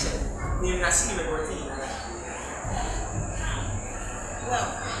 Well,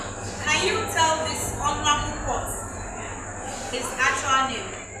 can you tell this honorable court his actual name?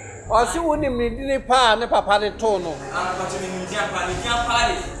 Or see when him didn't pa ne papa de tono.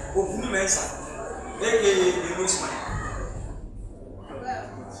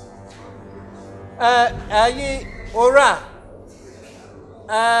 Ora.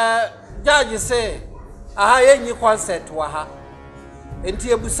 Judge say, aha yenyi concert wa ha. Enti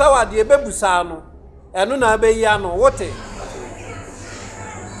ebusa wa de ebebusa no. Eno na abeyi ano wote.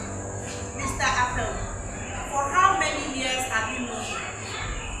 Mr. Apple, for how many years have you known him?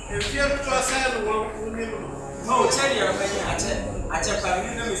 If you trust him, no, tell you, I check by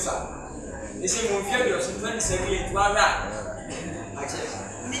you, Mr. This is one fear of 27 years.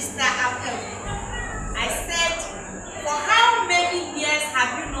 Mr. Apple, I said, for how many years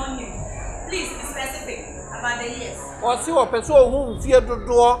have you known him? Please be specific about the years. Or see what person whom fear to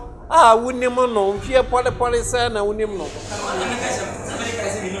draw. Ah, wouldn't him know, fear poly son, I wouldn't know.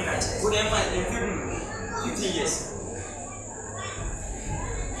 15 years.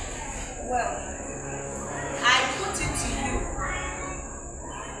 Well, I put it to you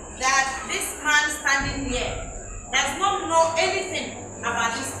that this man standing here does not know anything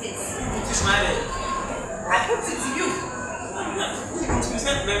about this case. I put it to you.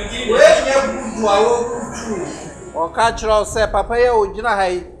 Or catch us, say, Papa Ojina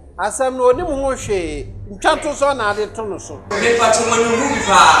Hay, as some no Nimoshe, Ntwatosuor na de tono so.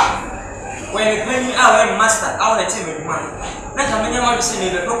 When the penny our master, our team of man. That's how many of us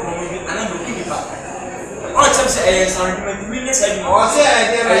in the book and I'm looking at it. All time say, I millions and more. I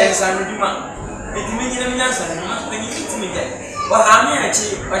am it means a million when you eat me there. But how many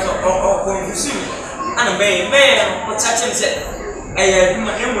actually, or consume and a bay, or such and said, I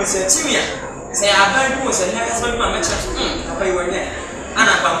am was a timia. Say, I buy was a next one, my match. I were there. And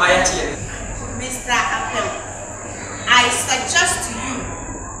I'm by a tear. Mr. Apple, I suggest to you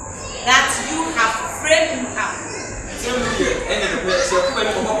that you have framed him up.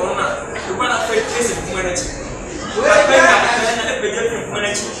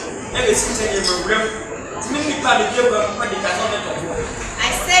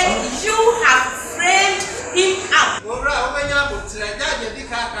 said you have framed him up.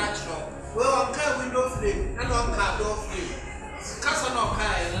 Window frame and on car door frame. Castle no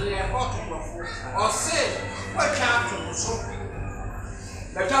car and a photograph or say what chapter so.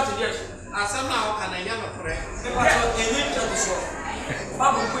 The chapter, yes. As now can a young friend.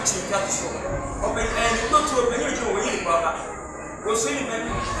 Papa put you capsule. Open and go to a penny away, Papa. Go swimming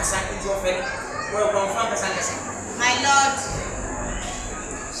as I can do of it. Well, confront us. My lord,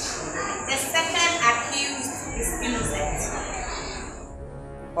 the second accused is innocent.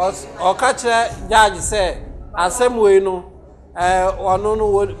 Or catch a judge say, as some way no, or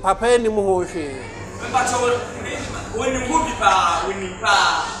no, Papa any more. When you move it,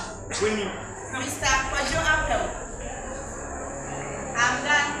 when you Mr. Kwajo Apple, I'm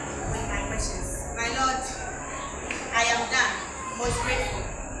done with my questions. My lord, I am done. Most grateful.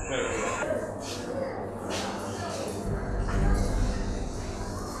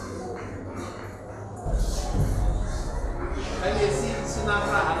 And you see,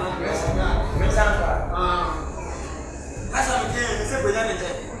 Sinatra,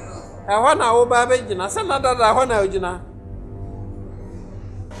 I want to obey Jina. Send another one out, Jina.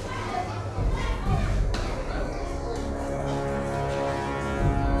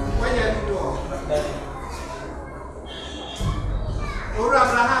 When you do, or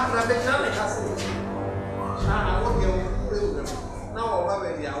Abraham, Rabbi Castle. I want you to do no,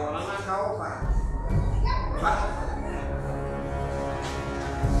 baby, I want to go.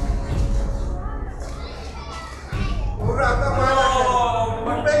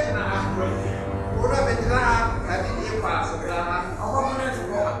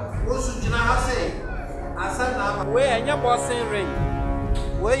 We are your bossing ring.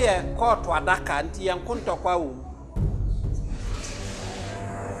 We are caught to Adaka and Yankuntokwa.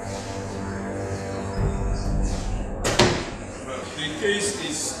 The case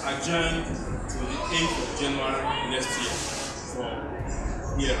is adjourned to the 8th of January next year for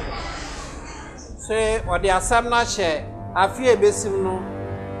hearing. Say, or the Assamna share, I fear Bessim no,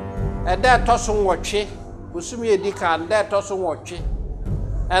 and that tossing watchy, Busumi Dika, and that tossing watchy,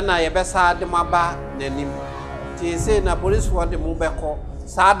 and I best had the Maba, Nenim. She said, na police for the Mubeko,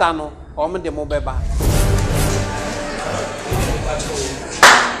 Sadano, or the Mubeba.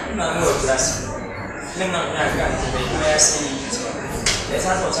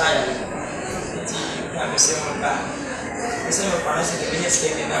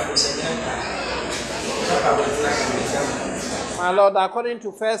 My lord, according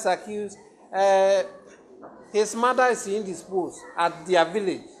to first accused, his mother is indisposed at their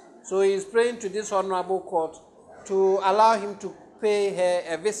village, so he is praying to this honorable court to allow him to pay her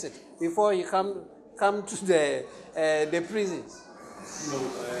a visit before he come to the prison. No,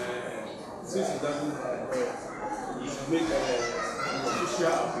 since he doesn't he should make an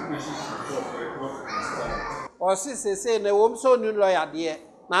official application to the court for or since say na wom so new lawyer there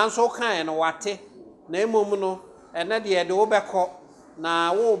na nso kan no wate na emom no ene de de wo beko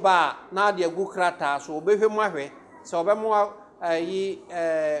na wo ba na de agu krata so obehwem ahwe so obemo yi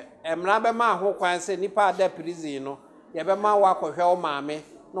emra be ma ho kwan se nipa da prison no ye be ma wa kohwe o maame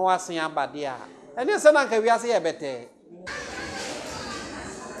na wasen abade a ene se na nka wiase ye bete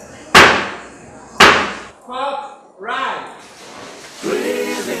fuck right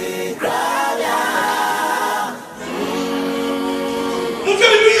breathing ground.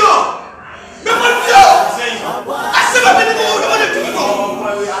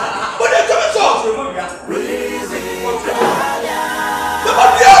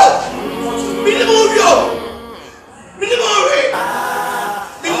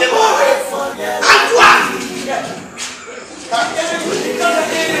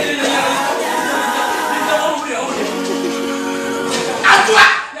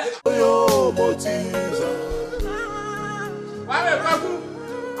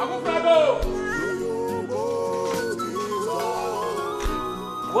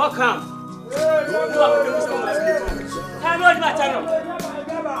 Welcome.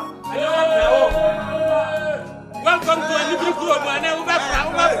 Welcome to a new club.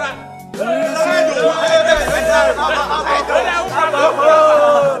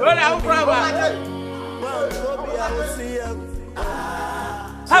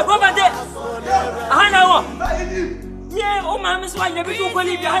 Yeah, oh, my Miss White, never do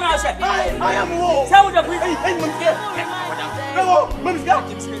believe you. I am war. Tell the people.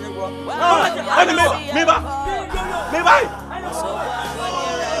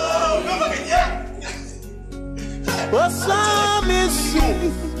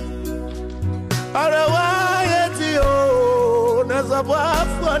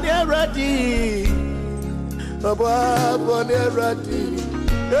 Baba Bonnie Ratty.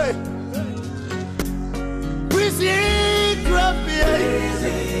 Hey, we see Grumpy.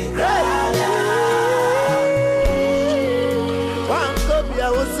 One copy, I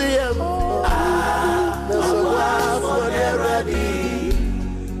will see him. That's a wild Bonnie Ratty.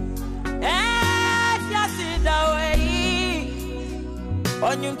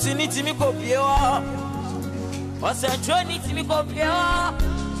 Onyum tini timi kopio Osancho ni timi kopio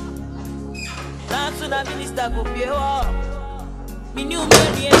Nansu na minister kopio Mini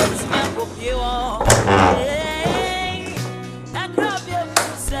umeni timi kopio Hey Akrabia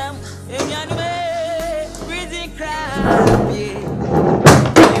kusam Enyanu me Breathing crab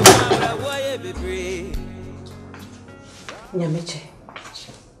Imara woye bebre Nyameche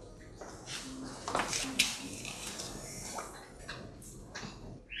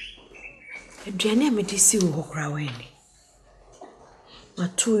Aduane a mede si wo kora wani.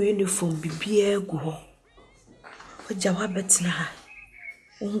 Mato uniform bibia gu ho. Oja wa betena ha.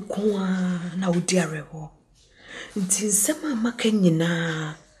 Onko na odi areho. Nti nsema maka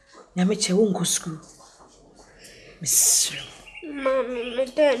nyina. Nyameche wo nko school. Misro. Mami, me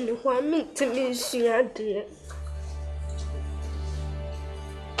dani ho mi timi suade.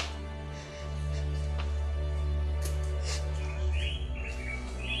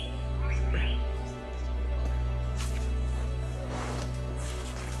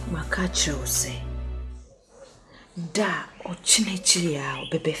 Makacho se da ochine chiri a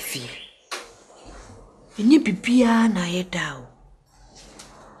obebe fie enye bibia na ye da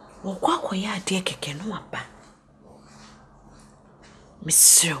o okwa ya ade keke no aba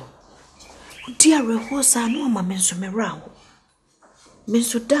misro odi areho sa no ma menso mera o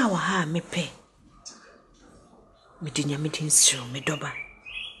menso da wa ha mepe medinya medinso medoba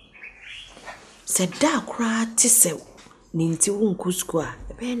se da kra ti se ninti wonku school a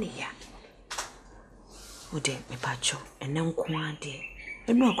ebe ne ya ode me pacho ene nko ade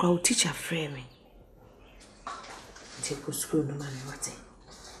eno akra o teacher frame me take school no man what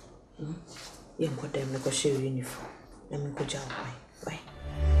ye nko dem me ko share uniform na me ko jaw why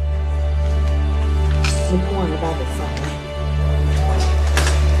so ko on about the fun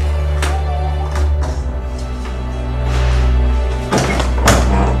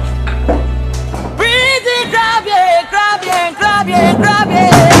grab ye,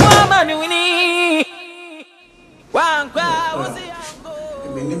 woman winnie. One crowd,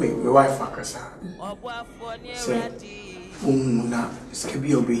 my wife, Akasa. Say, Muna,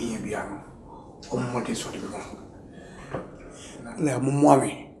 Skabby obey him, Biano. Oh, what is what you want? Now,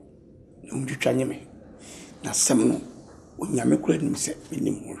 Mummy, no, you try me. Now, some when you make me say,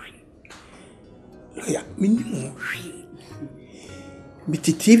 minimum. Yeah, minimum. But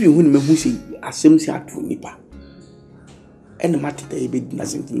the TV when me say, assumes you are to nipa. And the matter that you be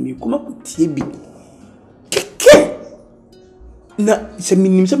nothing to me, come up with TV. Keke! Na, se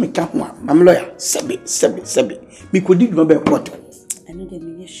minim se me ka ho a, mam lawyer, sebe. Me could do my best what? I know the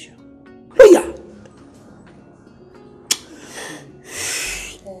ministry. Lawyer.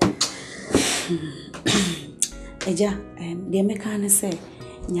 Eja, the mechanic say,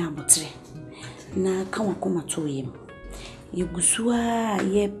 Nyabotre. Na kawa koma to him. You gusua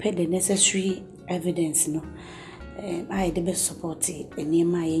ye pay the necessary evidence, no. I the best support near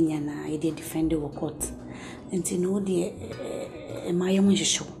my yana, I did defend the court. And to know the my own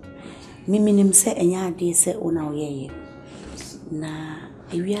show. Minim say and ya dear say on our ye. Na,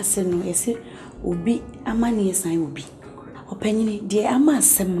 if we are saying, yes, will be a man, yes, I will be. Opinion, dear Ama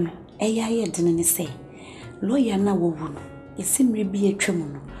Semono, a ya didn't say. Lawyer now would, it seemed to be a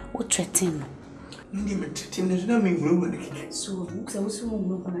tremor or threaten. So, so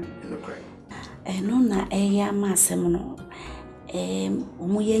moving. No, na eya masem no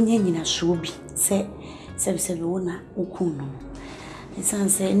omoye nyanyina shobi se wona okun no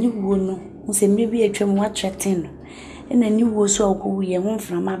esanse ni wo no nse mmebi atwam wa threaten no ena ni wo so akowu ye ho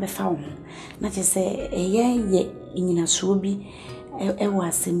mframa befa wo na che se ye nyina shobi wa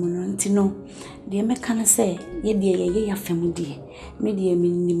asem no ntino de meka na se ye de ye ya fam de me de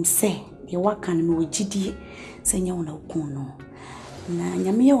minim se de waka na me wogidie se nya wona okun no na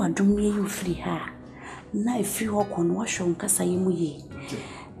nyame ye wadom ye yu free ha na ifri ho kono wa hwo nkasa ye mu ye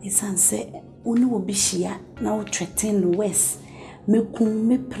esanse oni obi hia na wo threaten west mekun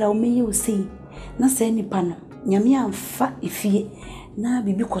mepra o meye o sei na se nipa no nyame amfa ifie na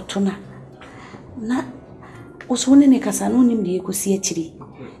bibi kotona na oso ne kasa no nim de ekosi akiri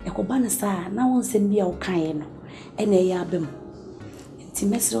ekoba na sa na won sem bia o kan ye no ene ya abem nti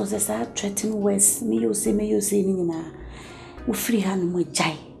mesre o se sa threaten west me yo sei ni nyina wo free ha no mo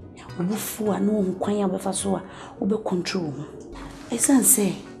jai wo fu anu nkwan ya befa so a wo be control ho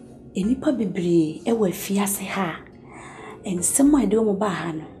esanse enipa bebree e wa fiase ha ensem a de mo ba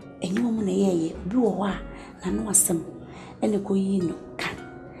ha no enye mo na yeye bi wo ho a na no asem ene ko yi no ka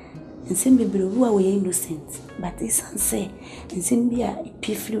ensem bebree wo a we innocent but isan say ensem bi a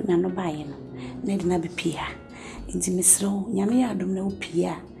piflu na no ba ye no na de na be pia nti misro nyame ya adom na wo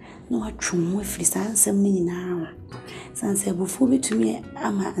pia no atwum afiri sansem ni nyina sanse bufo betumi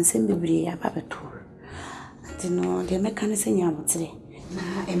ama ensem bebree aba beto nti no de meka ne senya botre na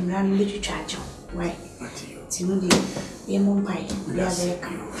emra no be charge right tino de yemo mpai ya be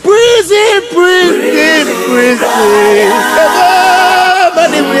kan prison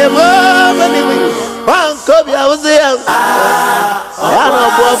money one come ya was there ya no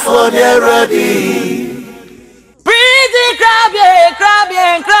bo for the ready prison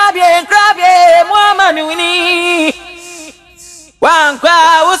crabby mama ni wini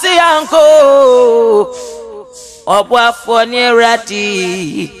wankwa usi yanko obwa for the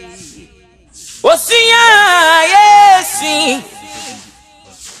ready Osia yesi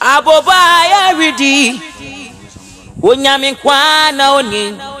aboba ya ridi onyame kwa na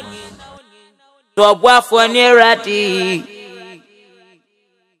oni to boafo ni radi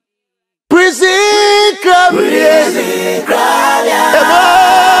prison crab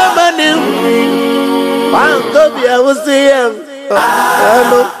mani wanko bia usia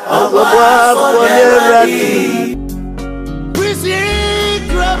hello aboba ni radi prison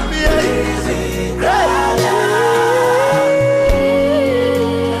crab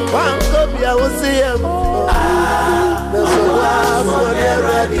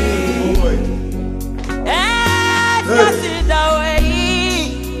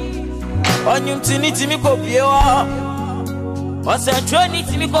Onyum tini kopie o Osentro ni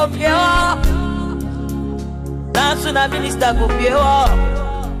tini kopie o Dansu na minister kopie o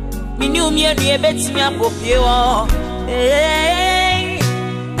Mini umie ni ebetimi akopie o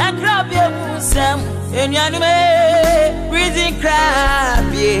Akrabie musem enyanu me breathing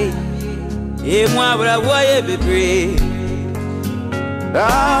crab ye mwa bra woye bebre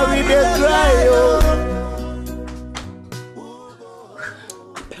Ah we dey try o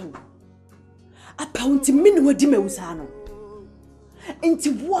Apaunti mini wadi me usano. Inti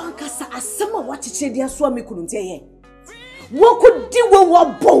wankasa asema wachiche dia so amekunu nteye. Woko diwe wa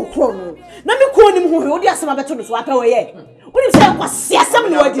bo krono. Na me ko nim ho odi asema beto no so apa we ye. Odi se kwase asema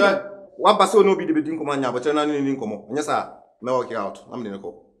ni wadi. Wa ba so no bi de bedin komo anya botere na ni nkomo. Anya sa me work out. Na me ne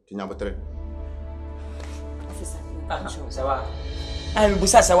ko. Tinya botere. Officer. Sawa. Ai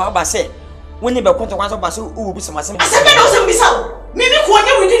busa sawa ba se. Woni be konto kwanso ba so uwu bisa masem. Aseme no so bisa wo. Mimi ko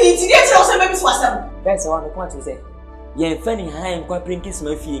nya wudi ni ti dia tira o se be bisa asem. Guys, I want to point to say, yen funny high and quite prinkis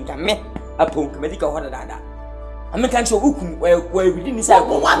my fee and can me a punk medical order. I mean, can't show ukum where we didn't say,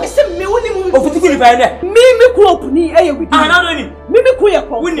 oh, I miss me winning over the good by that. Mimi crop ni a with another Mimi queer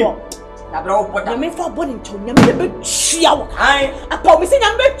winning. I brought what I mean for boning to you, maybe show. I promise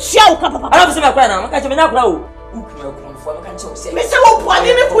I'm not show. I don't see my plan. I'm catching up now. Mr. Wopwa,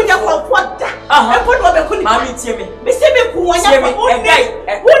 Mimi Kunya for what? I put what I couldn't tell me. Mr. Kunya,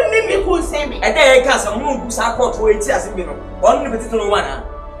 wouldn't me who say me. And then I can't some moon who's our court wait as a minute. Only with the one.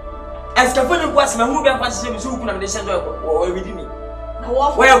 As Capone was my movie and passing who could have the center or within me.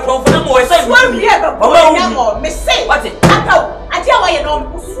 Well, from the more I say, one year, but Miss Say, what it? I tell you, know,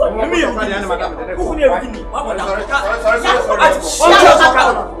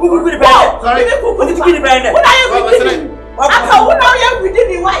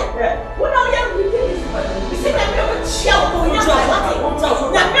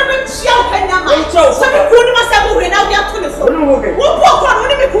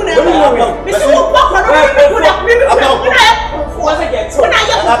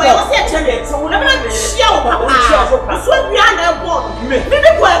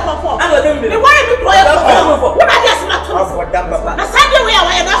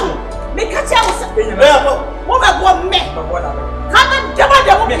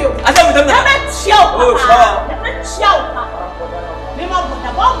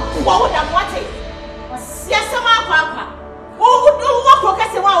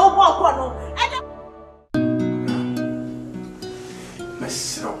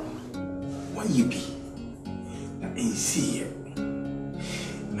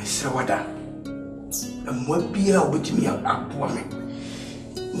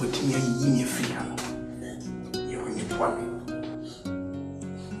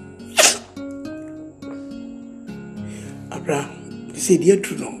 Dear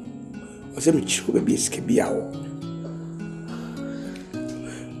true no, was a mature baby scabiao.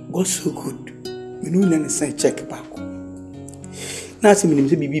 God so good, we know none sign check back. Now, some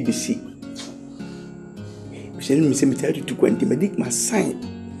minutes be BBC. We send me cemetery to go and make my sign.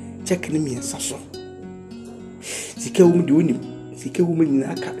 check ni mi ensaso. Sika wo de onim. Sika wo ni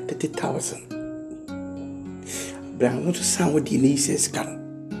aka 30,000. But I want to sound what the name says can.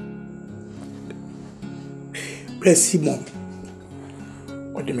 Bless him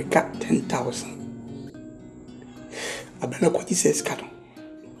or the make 10,000. I better what he says can.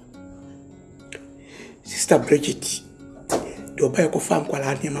 Sister Bridget, do buy a farm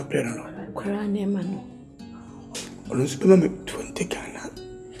quality near my brother. Kurane mano. On spend 20 Ghana.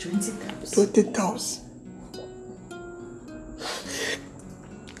 20,000.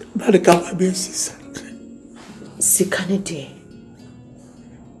 But the camera basis. Sikane day.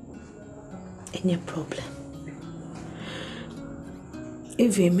 Any problem?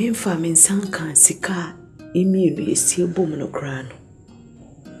 If a main farming son can sika, immediately see a boom no crown.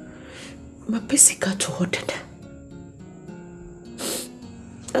 My pesica to order.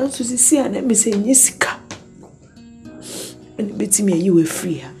 I was to see an emmy saying Jessica. And betting me you were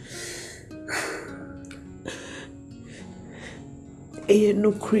free.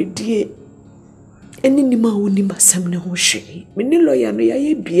 No credit. Any nima wuni masam ne ho hwe. Me ne lawyer no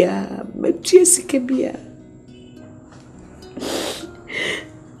yaye bia, matua sika bia.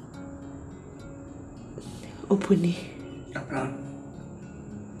 Opuni. Akan.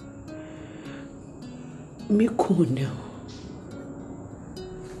 Me kono.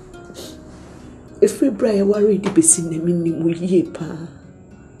 If we bray worry di besi na me ni mu yie pa.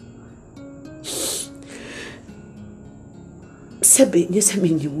 Sebe nyesa me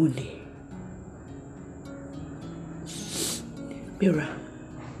ni wuni. Mira.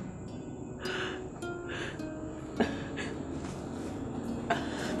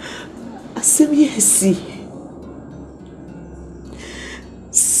 Asemi esi.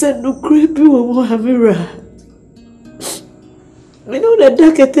 Senu creepy wo Mira. I know that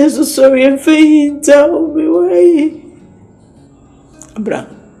doctor is so sorry and faint tell me why. Abra.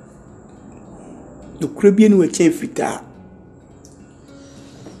 No creepy no chen fita.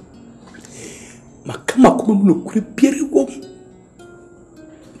 Makama kuma no creepy wo.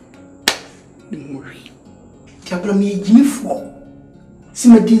 Abra me jimi fo. Si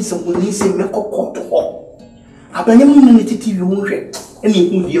me din so woni se me kokko ho. Abanya mu na TV wo hwe. Eni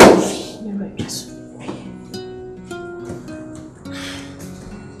hu die wo.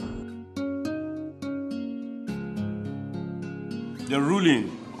 The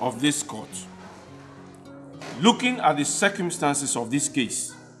ruling of this court, looking at the circumstances of this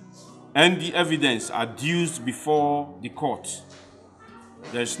case and the evidence adduced before the court,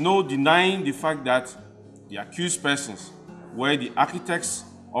 there is no denying the fact that the accused persons were the architects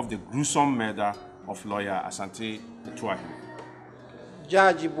of the gruesome murder of lawyer Asante Ntwatosuor.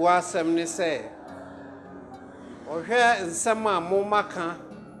 Judge Boasem ne say, Ohwe nsema momaka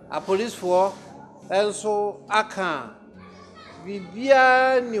a police for enso Akan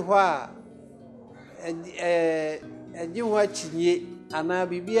bibia ni ho a eji ho achinye ana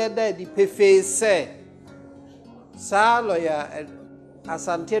bibia da di pefe say sa lawyer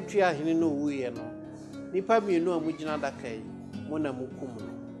Asante Ntwatosuor no wuye no nipa mienu amugina dakai mona mukum.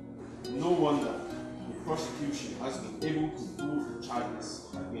 No wonder the prosecution has been able to prove the charges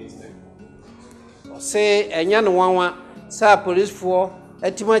against them. Say enya no wanwa sa police for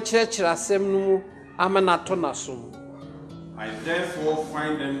etima chirechira asem no mu amana to naso. I therefore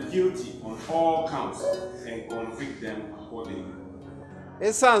find them guilty on all counts and convict them accordingly.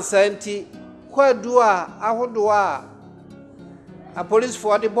 Asante kwadu a ahodo a police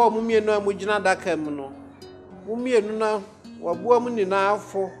for the bomb mumienu amugina daka mu no mumienu na wabuo mu ni na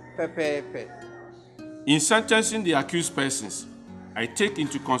afo pepepe. In sentencing the accused persons, I take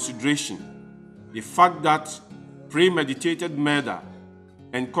into consideration the fact that premeditated murder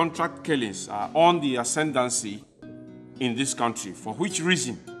and contract killings are on the ascendancy in this country, for which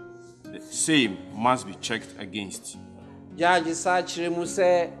reason the same must be checked against. Judge Sachiremu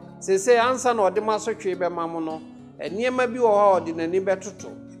say answer no de maso twe be mamono eniema bi wo ha odi nani betoto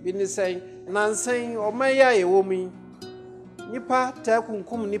bi ni sen nansen o maya ye wo mi nipa ta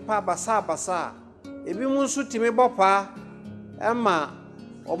kunkum nipa basa ebi mu nso timi bopa ema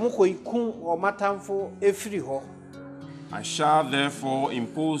omukọ ikun o matamfo efiri ho. I shall therefore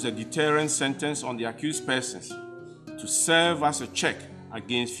impose a deterrent sentence on the accused persons to serve as a check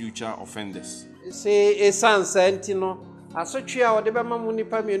against future offenders. Say Asante no asotwe a ode be mamu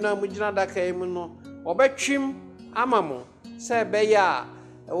nipa mienu amugina daka emu no obetwim amamo se be ya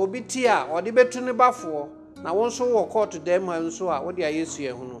obi ti a ode betu ne bafo na wonso wo court dem nso a ode ayesu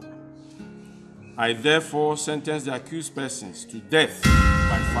ehu no. I therefore sentence the accused persons to death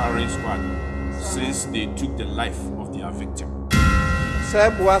by firing squad since they took the life of their victim. Say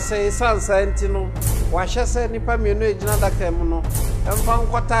Boase Asante no wahyɛ sɛ nipa mmienu egyina daka mu no ɛmfa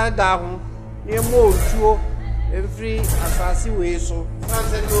nkɔta da ho ne mo otuo every asase wei so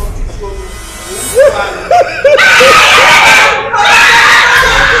sanse do otuo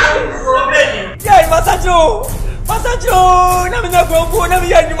yeah masajo na me na go na me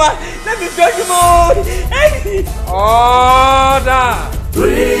yanuma na me fajimo Order.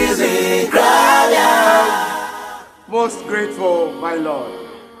 Breezy Ghana. Most grateful, my lord.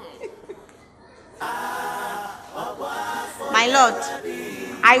 My lord,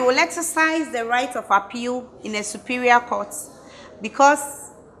 I will exercise the right of appeal in a superior court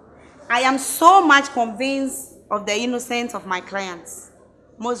because I am so much convinced of the innocence of my clients.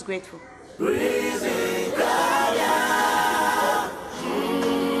 Most grateful.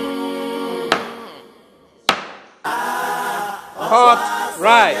 Court,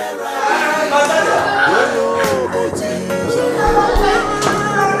 right.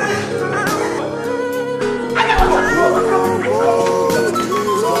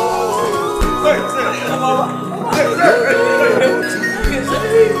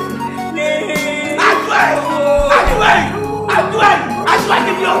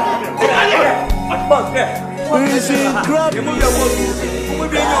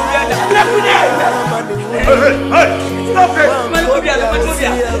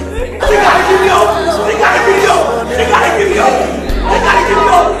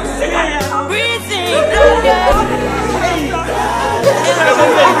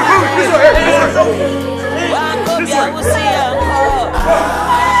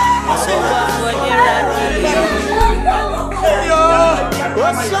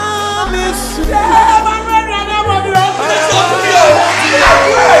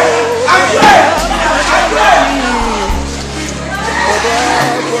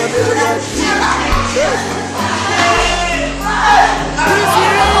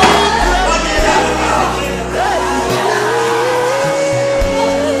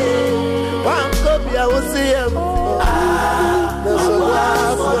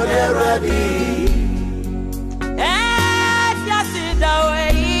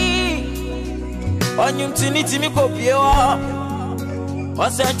 Timi kopio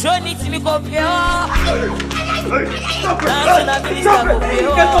Osantroni timi kopio Nansuna bilisa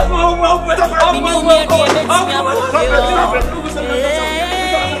kopio Minumye niye timi kopio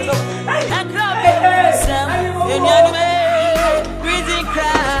Akrabe Sam Enyanume Breathing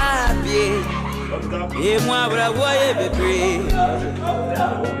crab Ye mwa bravo ye bebre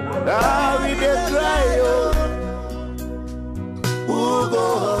Now we dey cry yo Who go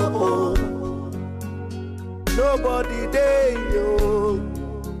home Nobody there, yo.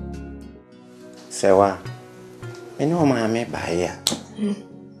 Sewa, I know my me by here.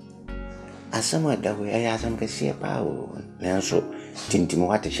 As some of the way I am see a power, and so Tintim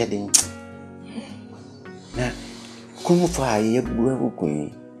what a shedding. Now, come for a year,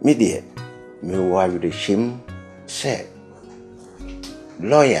 queen, me dear, me why with the shame, say.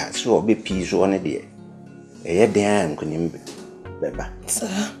 Lawyer, so be peace on a dear. A year damn couldn't be,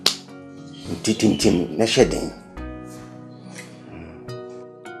 sir. Tintim, na shedding.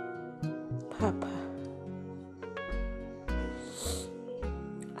 Papa,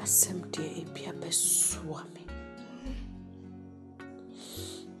 Asante ebia besuame.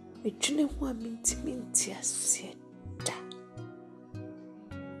 Ejune ho minti asieda.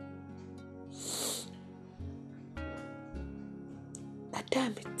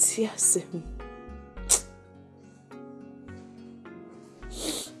 Adame ti asem.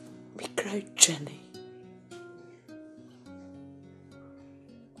 Jenny.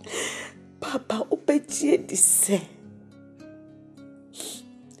 Papa, obetie di se.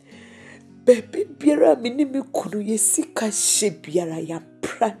 Baby biara minimi kunu yesika she biara ya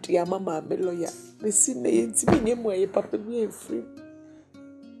prat ya mama meloya. Mesi na yentimi nyemu ye papa mi enfri.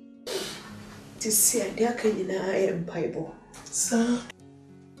 Ti si ade aka nyina aye Bible. Sir.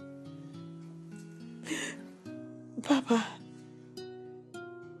 Papa.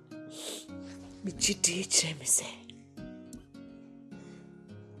 Mi chidi chemi se.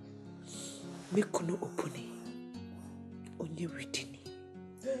 Mi kunu opuni. Onye widini.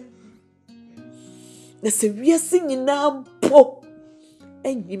 Na se wiase nyina po.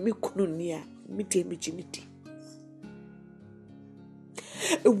 Enyi mi kunu ni a mi de mi jiniti.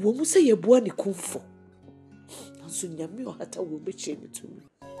 Ewo mu se yeboa ni kumfo. Anso nyame o hata wo be chemi tu.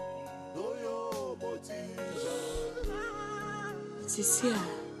 Sisia.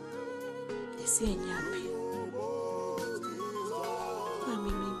 Esi enyapi.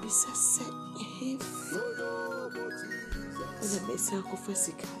 Mami mi bisa se ehefu. Ona mesa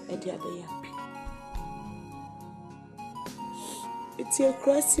akofasika edi abeyapi. Iti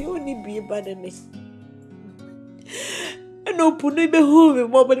akrasi oni bi banane. no punu be home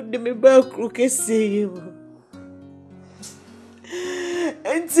mama de me ba kru kese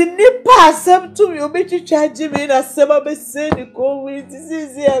enti nipa asem to me obetwitwa me na asem abese ni ko wi ti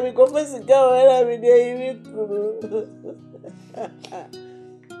sisi a me confess ga wala me dey mi kru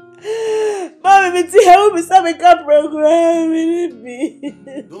mama me ti help me say me ka program me be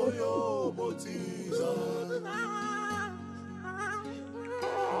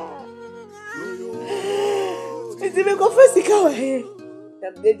enti me confess ga wa he na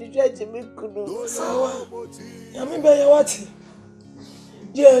me dey judge me kru sawa ya me be ya wati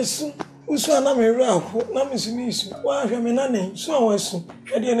Yesu usu ana me rako na me su ni su wa hwe me na ne su awon su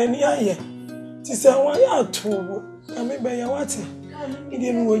hwe de na ni aye ti se wa ya towo ya me be ya wati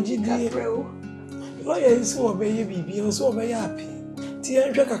ide mi wojidie lo ye su obeye bibi o su obeye api ti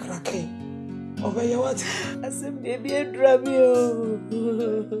en hwe kakrake obeye wati asem de bi edura mi o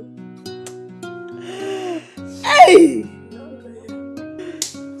hey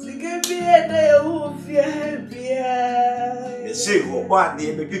sigebi ede yo fia bia say who bought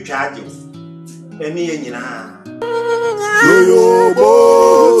the baby charges any nyina yo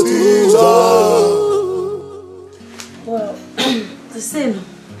botiza well the same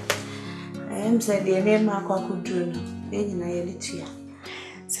I am said the name akwakudu no nyina ye litua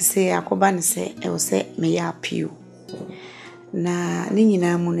say akoba ne say e wo say me ya appeal na ni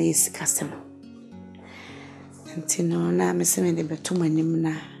nyina mu na yesikasem ntino na me se me de beto manim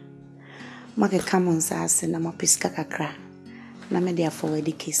na make common sase na mapiska kakra na me dey forward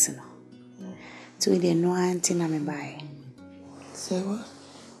the case no to dey no anti na me buy say what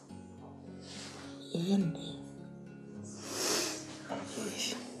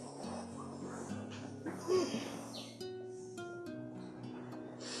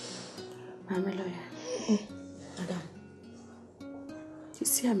Mama lawyer madam you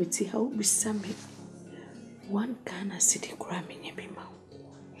see I'm it how be some one Ghana city crime in Ebima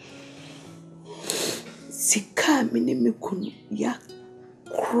sika mini me kunu ya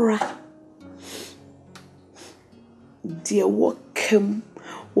kra dia wokem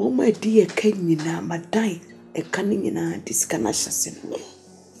wo ma dia kanyina madan e kanina diskana hyase no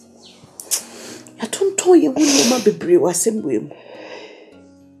ya tonton ye woni ma bebre wasembwe mu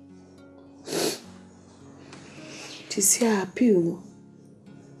tisi appeal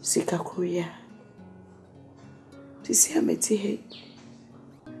sika kroya tisi ameti he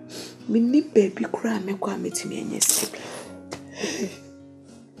mini baby kura me kwa metimi anyese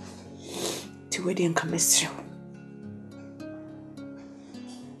ti wedi enkamesio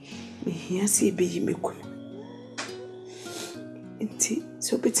me hia si be yi meku enti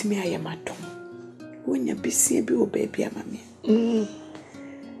so betimi ayamato wonya besie bi o baby amame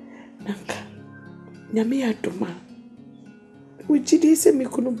nanka nyame adoma wujidi se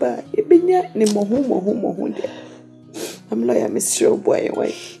mekunu ba ebenya ne mohu de amlo ya mesio boy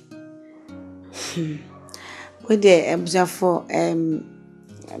wai wede ebjafo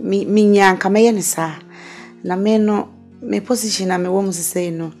minya kamaye ne sa na me no me position na me wo mu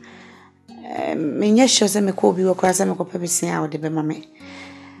sesei no menya sure se me ko bi wo kwasa me ko pebesi a wode be mame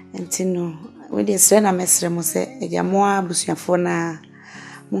entino wede sre na mesre mo se ejamo abusuafo na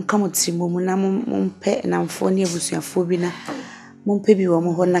monka motrimo mu na mompe na mfo ne abusuafo bi na mompe bi wo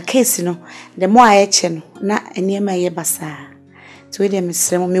mo ho na case no de mo a eche no na eniema ye basa to wede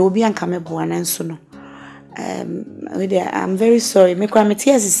mesre mo me obi anka me boa na nso no I'm very sorry me kwa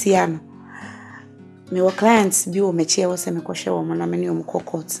metia sisia no me wo clients bi wo meche wo se me kohwe wo mo na me ne wo ko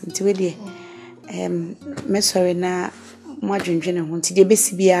court nti wede me sorry na mo adwendwene ho nti de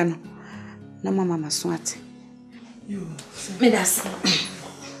besi bia no na mama maso ate me das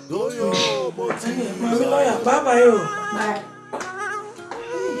Mami lawyer, bye yo. Bye.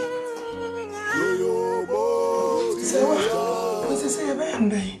 Say what? What's it say about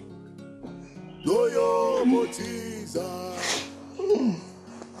me?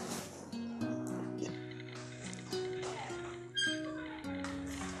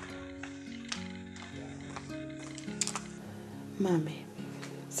 Mommy.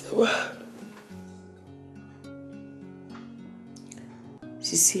 Say what?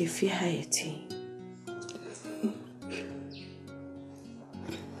 She see if you hayati.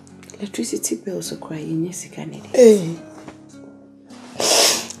 Electricity bills are crying, yes, you can. Hey.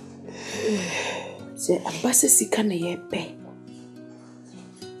 Say a bus is can ye pay.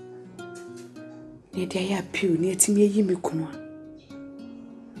 Near the pew near to me, you me.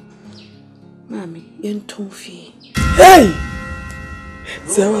 Mammy, you're too fee. Hey!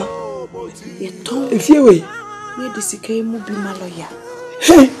 Sarah, you're too if you wait, where the sick will be my lawyer.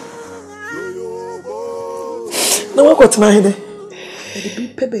 Hey! No, what got my head? The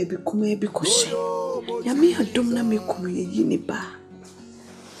big baby come here because Yami adom na me kunu ye ni ba.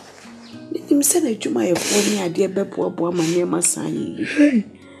 Nim se na dwuma ye fo ni ade beboa ma ne masan yi.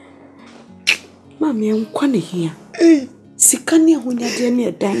 Mama enkwa ne hia. Sika ne ahonyade ne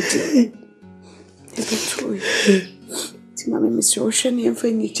edan ti. Ebeto. Ti mama me se o hwe ne emfa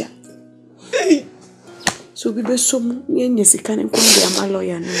nyicha. So bi be som ne nya sika ne nkwa de ama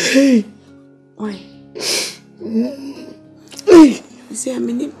lawyer no. Oi. Se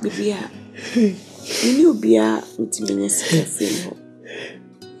amini bibia. Mini obia ntimi ne sika free ho.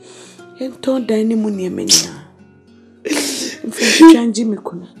 Enton dan ne mu ne amenya. Mfa change me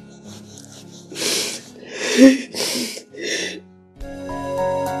kuna.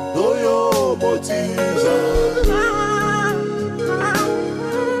 Doyo motiza.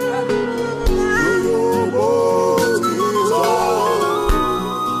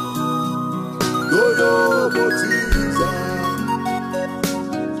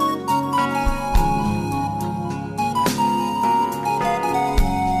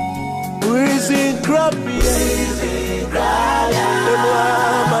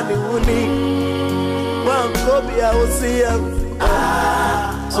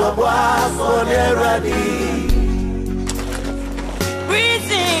 So boy for the ready.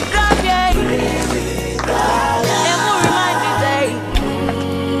 Breathing, grab remind me day.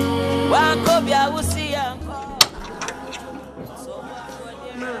 One copy I will see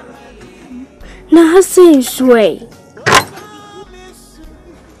na hasin sway.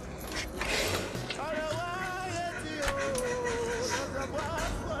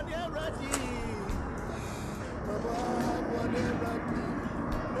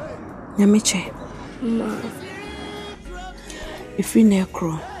 Nyamiche. Ma. If you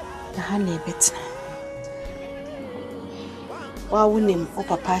necro, the honey bit. Wa wunim o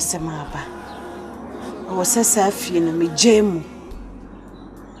papa semaba. O sesa fie no me jemu.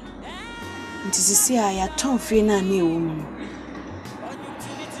 Nti sisi a ya ton fie na na ewo mu.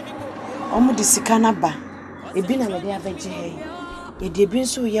 Omo de sika na ba. Ebi na me de abeje he. E de bi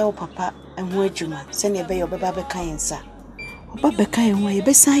nso ye o papa enho adwuma. Se na ebe ye obeba be kan nsa. Oba beka ye ho ye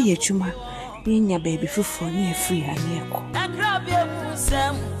besa ye adwuma. Ye nya baby fufu na free ani eko.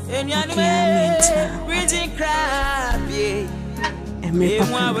 breathing crab ye. Eme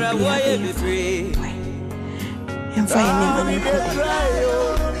papa be free. Emfa ye ne mane ko.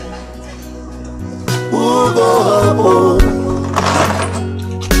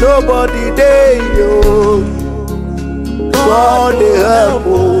 Nobody there, yo. God they help.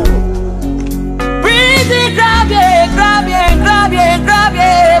 Breathing grab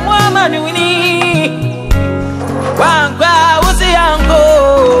ye, woman we need. Wangwa uzi yango,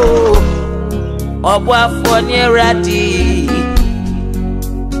 obwa foni rati.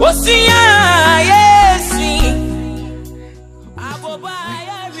 Osia yesi, aboba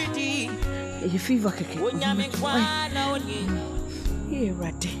yaridi. You fever keke. Onyami kwana oni. Here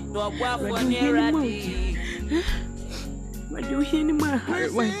rati. Obwa foni rati. What do you hear in my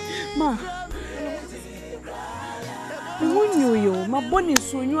heart? Ma. Yo, my bonnie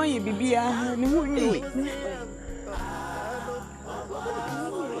so you are bibia.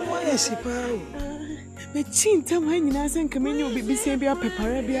 Why is he pow? The chin time when you ask and come in, you'll be saying, be a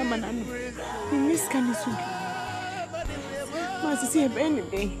pepperebia man. In this kind of soup. Must see a any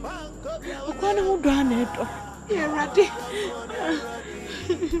day. I can't hold on it. Here, Ratty.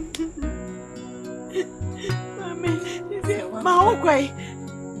 My own way.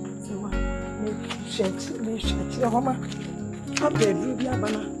 Mama. Up there,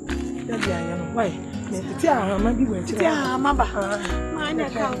 Rubiabana. Why? Tia, maybe went to Mama. Mine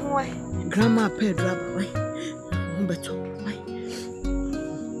can't wait. Grandma paid rubber. But why?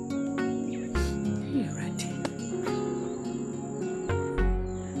 You're right.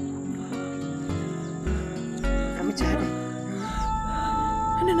 I'm a child.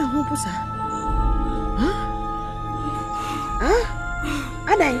 I don't know who was that. Huh?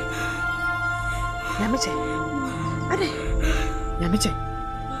 Adai. Nyamiche. Adai. Nyamiche.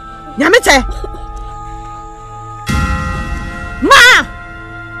 Nyamiche. Ma!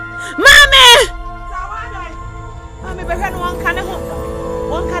 Mami! Mami, be hen one can home.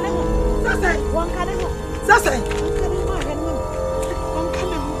 One can home. Sase, one can home. Sase. One can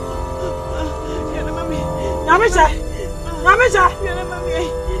home. Yana mami. Nyamiche. Nyamiche. Yana mami.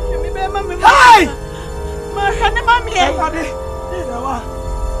 Yami be mami. Hey! Ma hen mami. Ade.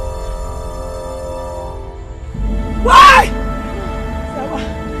 Why? Sawa.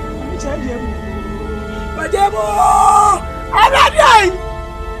 I'm charge you. Bajebo! I'm ready.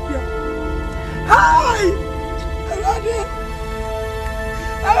 Hi. I'm ready.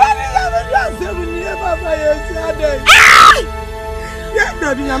 I'm ready. 7 years, Papa. Yes, I did. Yeah,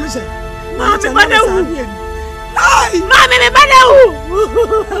 Daddy, I'm saying. Mami banawu. Ai! Mami me banawu.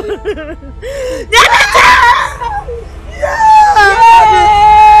 Nyamata! Yay!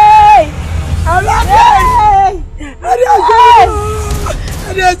 Alade!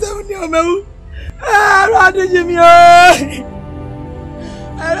 Ade asemi omewu. Alade jimi o.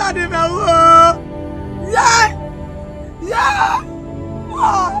 Alade mewu. Yay! Yeah!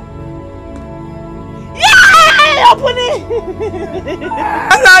 Yay! Open it!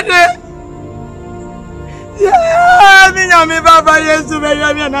 Alade! Yeah! Mi baba Yesu me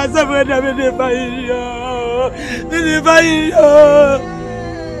yami na sabu da me de bayo. Me de bayo.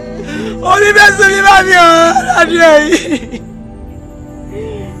 O mi besu mi babi o. Alade!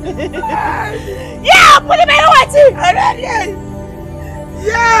 Yeah! Open it me what? Alade!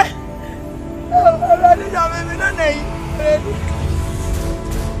 Yeah! Alade jame mi na nei.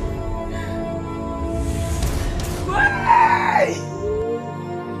 Why?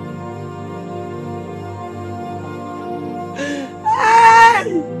 Hey!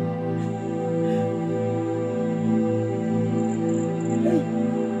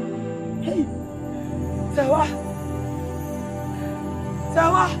 Hey! Sawa!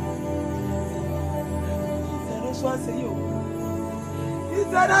 Sawa!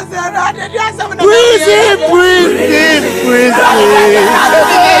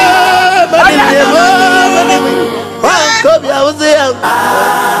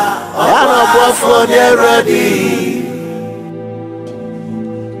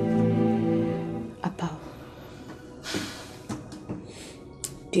 About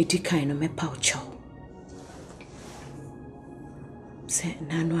Didi kind of me pouch. Say,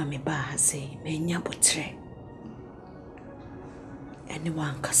 Nano, me ba say, me nyabotre.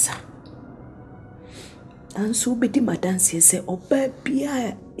 Anyone kasa. And so be the madance say, oh, baby,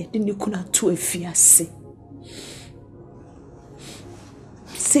 I didn't kuna to a fiancé.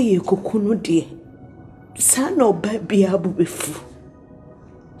 Say, you could dear. Son or baby, I will be fool.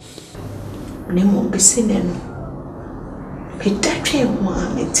 Nemo be singing. He died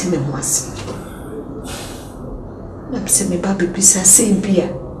one and Timmy was. Napse me baby bisa same beer.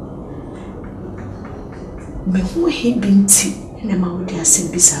 Me who he been tea. Na maudi asem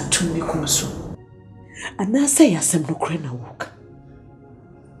bisa atumi kunso anasa yasem no kre na woka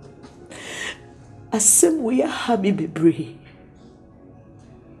asem we habi bebre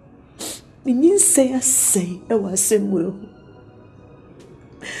minyin say asay e wasem we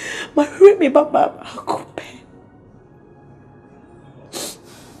ma me baba akope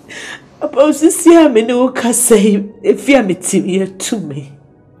apa osisi a me no ka say efia metimi atumi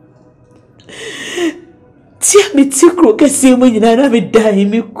Tia mi tikro kesi mo nyina na me dai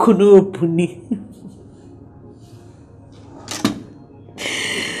mi kunu opuni.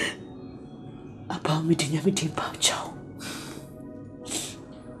 Apa mi dinya mi timpa chao.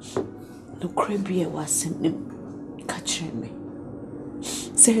 No krebi e wasem ni kachire me.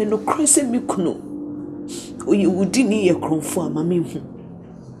 Se no krese mi kunu. Oyi wudi ni ye kronfo ama me hu.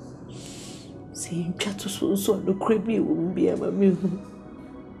 Se Ntwatosuor so no krebi e wo mbi ama me hu.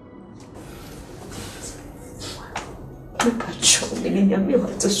 Pacho, mini yami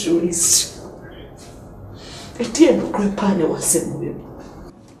Ntwatosuor is. Eti no krepa ne wasem we.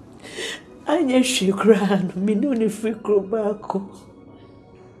 Anya shikran, mi no ni fikro bako.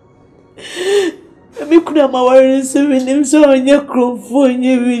 Mi kuna mawari se minim so anya krofo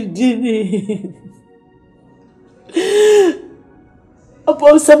nye vidini.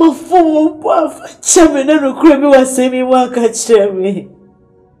 Apo sama fumu pa chame na no krebi wasemi waka chame.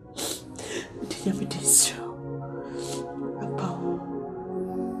 Dinya mi diso.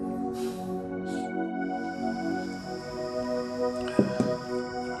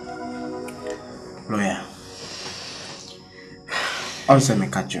 Lawyer, also me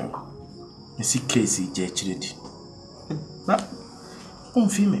catch you. You see case judged. But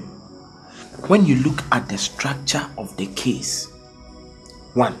when you look at the structure of the case,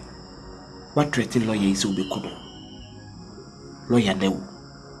 one, what threatened lawyer is Ubekudo? Lawyer Dew.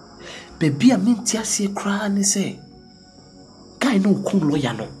 Baby, I mean, Tiasia cry and say, Guy no kum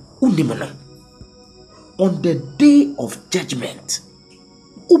lawyer no, unimono. On the day of judgment,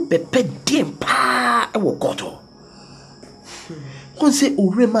 Ubepe dim pa ewo koto. Kon say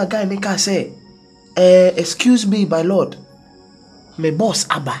urema guy neka say, excuse me, my lord. My boss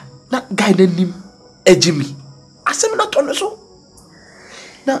Abba, that guy named him Ejimi. I said not on so.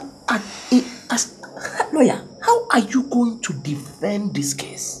 Now, as lawyer, how are you going to defend this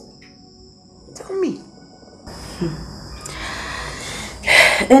case? Tell me.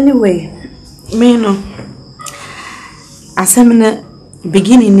 Anyway, me no. Asemna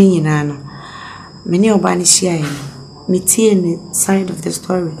beginning ni nyina no. Me ne oba ni hia yen. Me tie ni side of the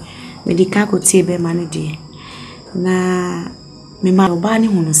story. medical ko tie be ma no de na me ma oba ne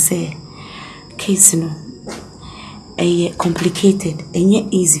hu no say case no complicated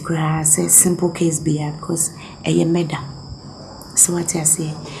and easy cry say simple case be because murder. So what I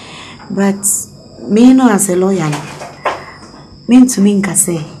say, but me no as a lawyer mean to me can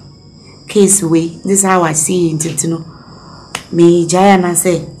say case way this is how I see it, you know. Me Jayana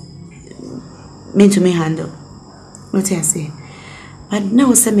say mean to me handle what I say, but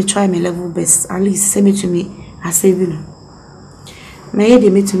now say me try my level best, at least say me to me I say you know me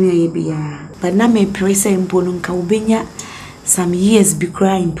me to me be but now me press impono nka ubenya some years be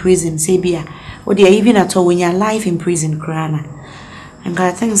cry in prison say bia or they even at all when you're life in prison crana and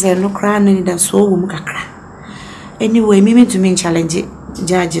I think say no crana ni da so wo kakra anyway me to me challenge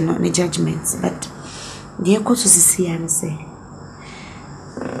judge no the judgments but the ko to see and say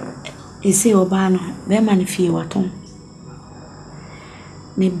e say oba no be man fie waton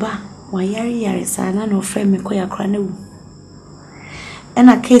me ba wa yare sana no frame me ko yakra na wu and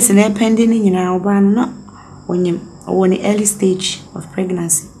a case in pending in our ban no when you early stage of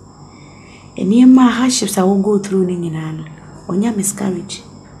pregnancy. And near my hardships I will go through when you miscarriage.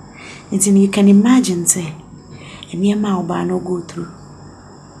 And you can imagine say and near my ban no go through.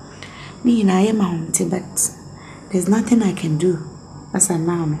 Me and I am home, but there's nothing I can do as a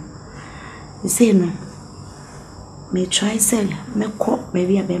now. You say no. May try sell, may cook,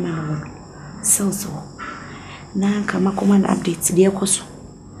 maybe a bear sell so. Na kama command updates dear koso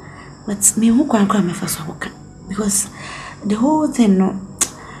but me who can come first because the whole thing no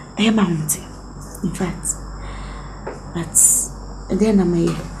mountain in fact but then I'm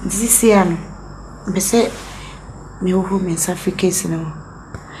this year be say me who me African case no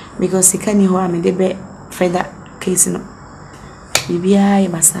because he can you me dey be further case no bibia e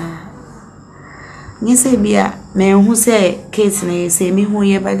basa nye say bia me who say case na say me who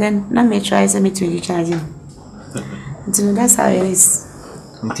ye but then na me try say me to charge him. That's how it is.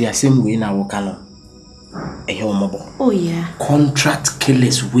 The same way now can oh yeah. Contract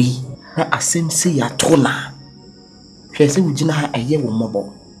killers we. Na same say ya tona. She say we jina a year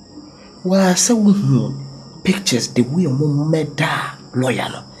mobile. Wa say we pictures the way murder lawyer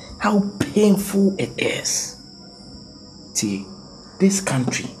no. How painful it is. See, this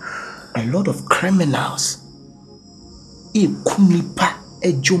country, a lot of criminals. E kunipa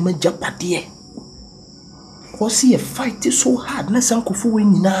e jome japadiye. Because you fight so hard, na sankofu we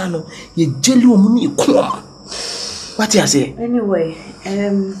nyina no ye jeli omuni ekoma. What you say? Anyway,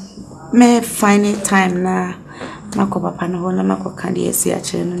 me find time na mako papa no na mako kandi esi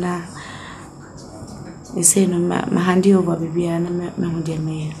ache no na me say no ma handi over bibia na me ho de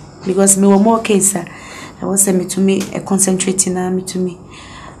me because me were more case I was say me to me concentrating na me to me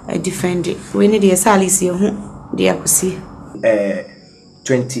defend it. We need the salisi ho de akosi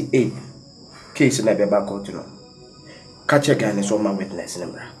 28 case na be back out no. Catch a Ghana so my witness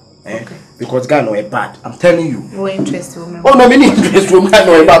number. Okay. Because Ghana is bad. I'm telling you. No interest woman. Oh no, me interest woman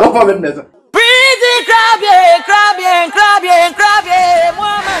no is bad. Don't call witness. Pretty crabby,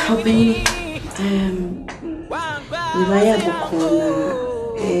 Nivaya bukona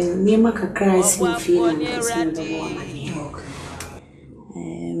nima kakra sim feel na kasimba mwana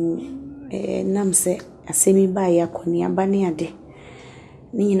namse asemi ba yakoni abane ade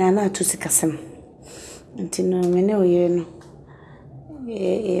ni nyina na atu sikasem ntino mene oye no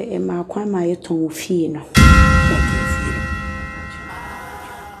ma kwa ma yeton fie no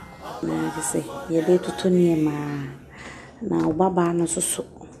na kese ye de tutoni ma na obaba no soso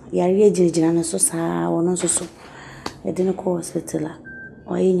yare ejirejina no so saa wono soso e de no ko hospital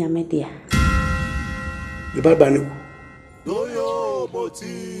oye nyame dia the baba no doyo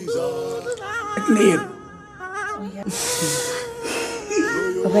botiza ne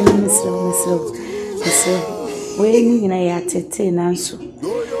baba ni misro we ni nyina ya tete nanso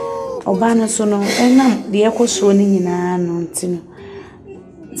oba no so no enam de ekoso ni nyina no ntino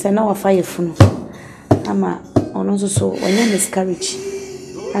se na wa fire funu ama ono so wanya miscarriage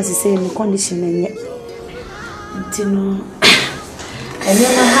as I say in condition enye ntino enye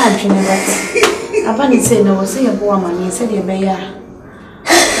na ha adwene ba abani say na wo say ye bo amani say de be ya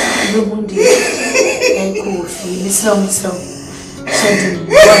bebundi eko fi misro shedding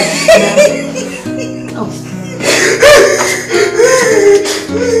oh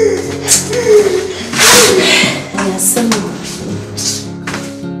yes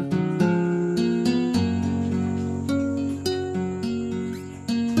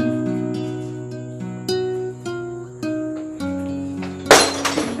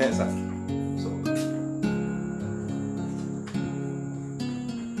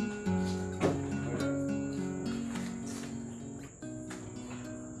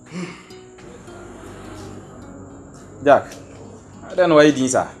Jack, I don't know why you did,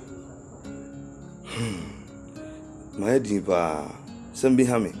 sir. My diva, some be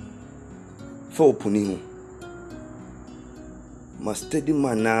hammy. For pony. My steady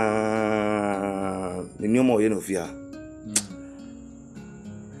man, the new more of ya.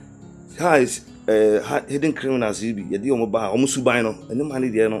 Guys, hidden criminals, you be a deal mobile, almost subino, and the money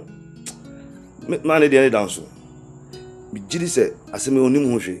there no. Money there down so. Jiddy said, I say me only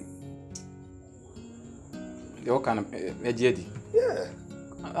motion. The kind of a jedi. Yeah.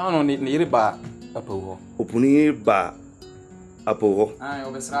 I don't need near bar. Opuni ba apo. Ah,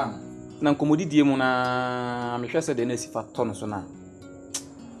 obesram. Na nkomodi die mu na me hwese de na sifa ton so na.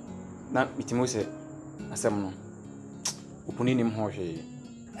 Na mitimo se asem no. Opuni nim ho hwe.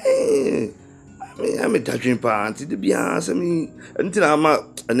 I'm a touching party to be answer me until I'm a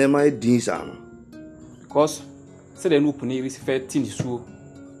my dinsan. Because say the opuni we se tin su.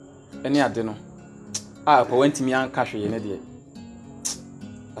 Eni ade no. Ah, for when timi an cash ye ne de.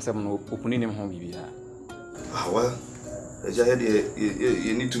 Asem no opuni nim ho bibia. Ah well,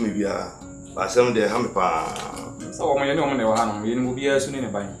 you need to me be a asem de ham pa. So mo ye no mo ne wa hanom, ye no bibia su ne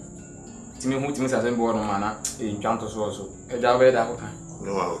ban. Timi hu timi asem bo no mana e Ntwatosuor so. Eja be da hoka.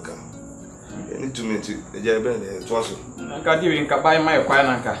 No hoka. You need to me to eja be de Ntwatosuor. Nka di we nka bai mai kwa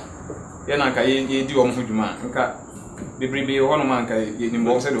na nka. Ye na nka ye di o mo huduma nka bebrebe ho no man nka ye ni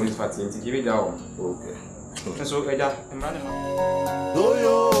mo se do his fati nti ye be ja o. Okay. So eja emra ne ma. Do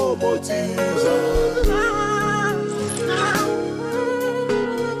yo motiza.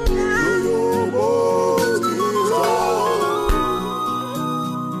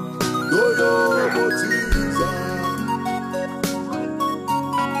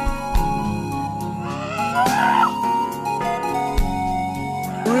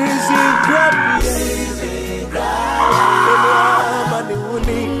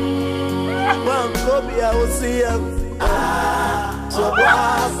 So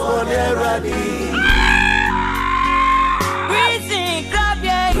for the ready. Breezy, grab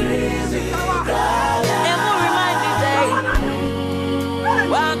ye. And we'll remind you day.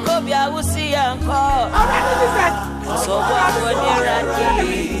 One copy I will see and call. So for the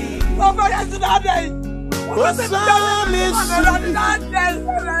ready. Oh, but that's not day. What's the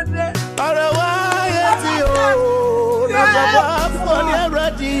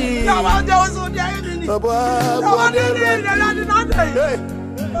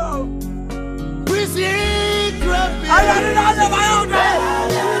We see grabbing. I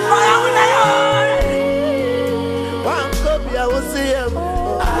one copy I will see him.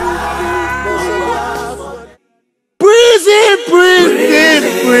 Breezy.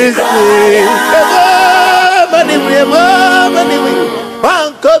 Money.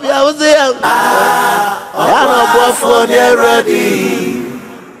 One copy I will see him. I'm not for the ready.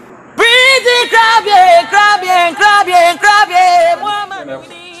 Breezy, grab ye.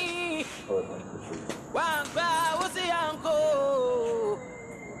 One cry was the uncle.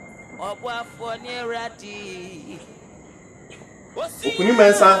 Or for near ready. Okuni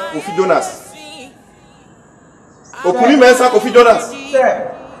mensa Kofi Jonas. Okuni mensa Kofi Jonas.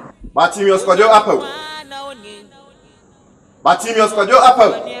 Batimius Kojo Apple.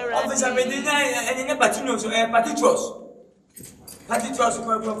 Officer Medina and Batimius Patituos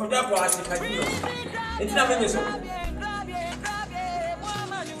for it's not many so.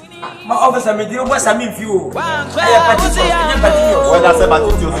 My officer Medina was a mean few. When I say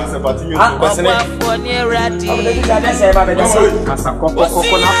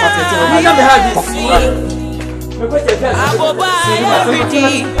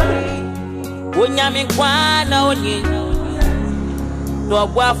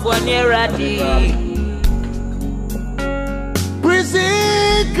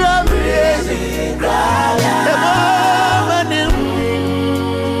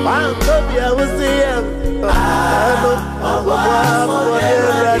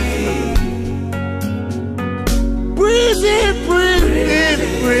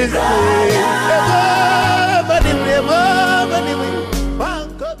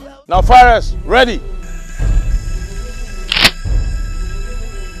Now, Fares, ready.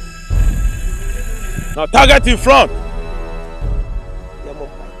 Now, target in front.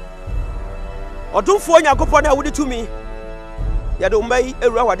 Odumfo Nyankopon na wudi tumi. Ya do mai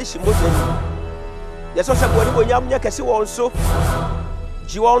ewura wade shimoje. Ya so se boni bonyam nya kese won so.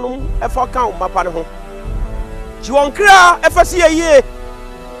 Ji wonum efo kan mapa ne ho. Ji won kra efase yeye.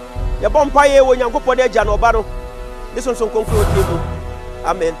 Ya bompa ye wo Nyankopon agya no ba no. Ne sonson konkro tie mu.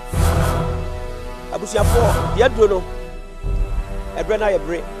 Amen. Abusiafo ya duro no. Ebre na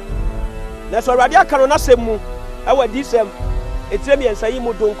yebre. Na so awade aka no na sem mu. Awadi sem. Etiremi ensayi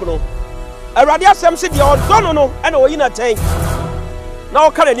mu donkono. Awurade asɛm se deɛ ɔdɔ no ɛna ɔyi na tɛn na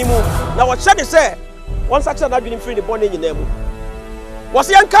ɔka n'animu na wɔhyɛ de sɛ wɔnsakyerɛ n'adwene mfiri ne bɔne nyinaa mu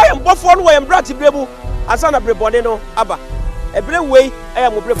wɔsɛ yɛnka yɛn bɔfoɔ no wɔ yɛn brate berɛ mu ansa na berɛ bɔne no aba ɛberɛ wei ɛyɛ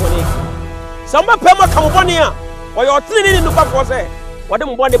mo berɛ bɔne sɛ mobɛpɛ mu aka mo bɔne a ɔyɛ ɔtene ne nokwafoɔ sɛ wɔde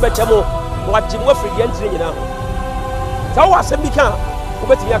mo bɔne bɛkyɛ mo na wɔagye mo afiri deɛ ntire nyinaa ho sɛ wowɔ asɛm bi ka a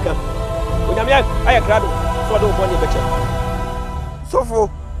wobɛtumi aka onyame ayɛ krado sɛ wɔde mo bɔne bɛkyɛ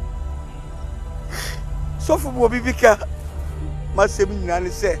sɔfo bo bibi ka masɛm nyina ne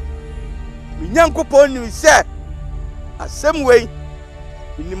sɛ me nyankopɔn nim sɛ asɛm wei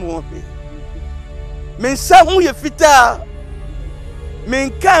menim ho hwee me nsa ho yɛ fitaa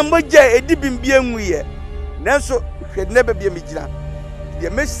menka mogya edi bimbia nwuyɛ nanso hwɛ ne babia megyina deɛ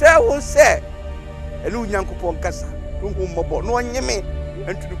mesɛ wo sɛ ɛne wo nyankopɔn kasa no hu mmɔbɔ no ɔnye me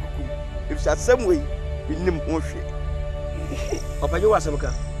antu no kukum ɛfisɛ asɛm wei menim ho hwee ɔpagye wɔ asɛm ka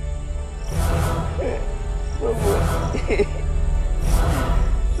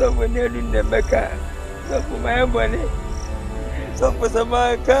Sofo ne adu ne meka. Sofo my bone. Sofo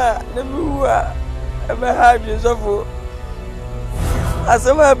samaka na miwa. Ebe ha bi sofo.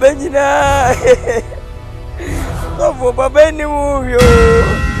 Asama benjina. Sofo baba ni mu yo.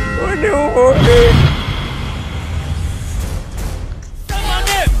 Oni wo.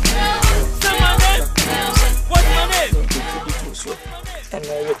 What's my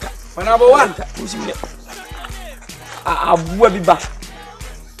name? For number 1. Abuwa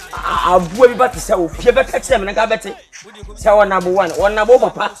biba te se ofie be kache me nka bete se won number 1 won number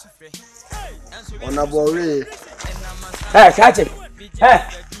papa won number we kache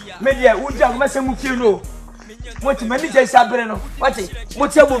media uja ko mase mu fie no moti mani je sabere no wati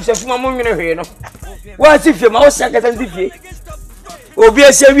moti abu se fuma mo nwene hwe no wa si fie ma wo se kata si fie obi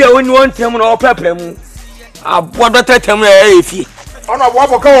ese wi a woni won tem no opapra mu abo do tetem na e fie ona bo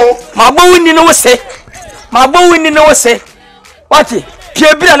afọ kan o ma bo woni no wo se ma bo woni no wo se wati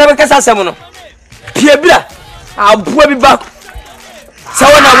piebira na beka sasem no piebira abua bi ba se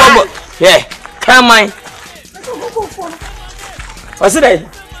wona bobo come on what's it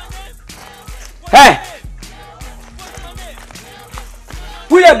hey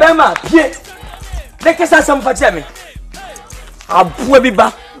we are bema pie beka sasem fatia me abua bi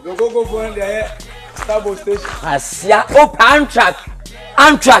ba go for the stable station asia open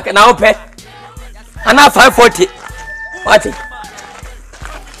track na open ana 540 what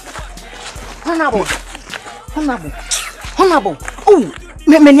Honorable. Oh,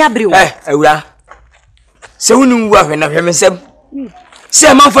 me abriu. Ewura. Se wonu wu ahwe na hwe mesem.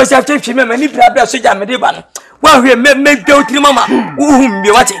 Se man fo se afetwe me mani bra soja me de ba no. Wa hwe me dwa utiri mama. Uhum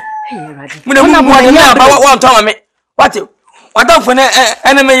bi wate. Muna mu mu na ba wa nto ma me. Wate. Wadanfo na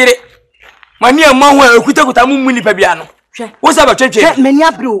ene me yire. Mani am ho ekutakuta mu mu ni pa bia no. Hwe. Wo sa ba twetwe. Mani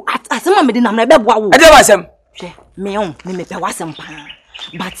abriu. Asema me de na me beboa wo. Ade ba sem. Hwe. Me pe wasem pa.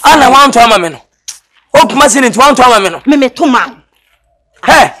 But ana wan to ama me no. O kuma se ni wan to ama me no. Me to ma.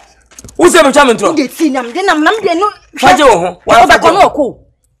 Hey. Who say me chama ntro? De ti nam de no. Faje wo ho. Wa ba kono ko.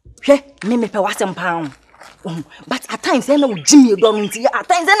 Hwe, me pe wasem pa. But at times na wo jimi do no nti. At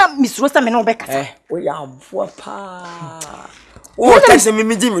times na misuro se me no be kasa. O ya aboa pa. O tese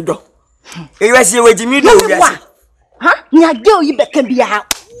me jimi do. E wase we jimi do wiase. Ha? Ni ade o yi be ka bia.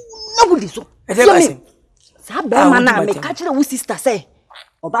 Na wo di so. E dey basem. Sa be ma na me ka kire wo sister say.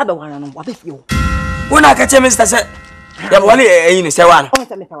 Oba be wana no wa be fie wo. Wona ka kire me sister say. Ya wale eyi ni say wana. On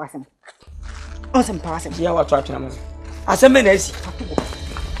se me pa wasem. On se me pa wasem. Ya wa to atwena me. Asem me na esi.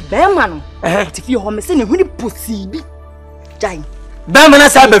 Be ma no. Ti fie ho me se ne huni posibi. Jai. Be ma na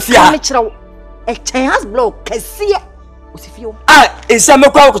sa be fie ha. Me kire wo. E chen has block kase. O ti fie wo. Esa me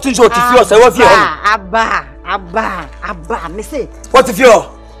kwa ko tun so ti fie o say wo fie ho. Aba me say. What ti fie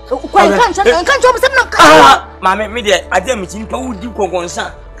ho? Kwa kan cho me se na ka. Mama me de ade me chin pa wudi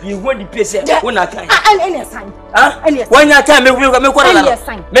kokonsa. You want the place here? When I can. Any sign. When you can, me kwa na.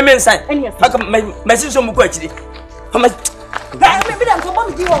 Me sign. Haka me sinso mu kwa chiri. Hama. Me dan so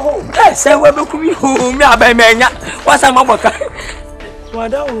bomb di wo ho. Say we be kumi ho me aba me nya. Wasa maboka.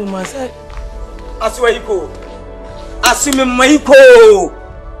 Wada wo ma say. Aswa iko. Asime maiko.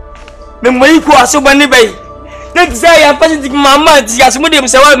 Me maiko asobani bai. Na desire ya pasi mama ti asimo de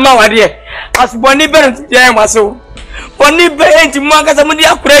se wa ma wade. Asobani bai ti ya maso. Boni be enti mwanga za mundi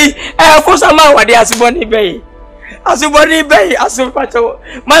akurai ko sama wade asuboni be asu pacho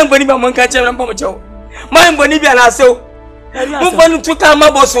mai boni ba mon ka che na pomo cho mai boni bi ana so mu bonu tuka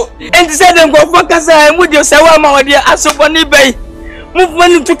maboso enti se de ngofo kasa mu de se wa ma wade asuboni be mu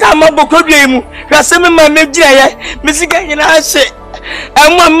bonu tuka maboko due mu hwase me ma mejira ye misika nyina ahye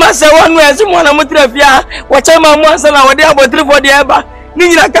amma se wonu ese mo na mutrafia wo che ma mu asa na wade abotri fo de eba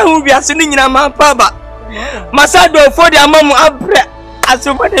Nina can be a singing a man, Papa. Masado for the among Abra. As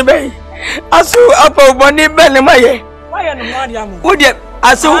you money bay. As you up of money belly. Why are you? Would you?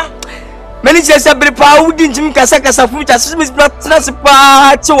 As you many says a bit power wouldn't you Casacas of which as Miss Black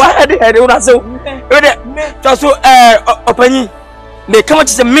Transport so I had it. So, open me come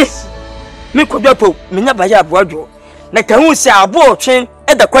to the miss. Me could go, me never have wardrobe. Na can say a board train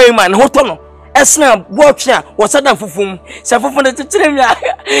at the quiet man hotel. Esna watcher was a damn for whom, so for the tremia.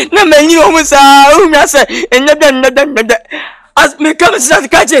 No man, you almost are, whom I say, and never as me come to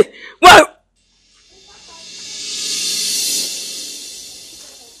catch it. Well,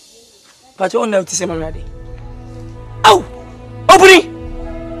 but you'll never see my ready. Oh, opening,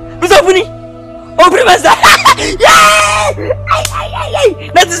 Miss Opening, open master. Yay!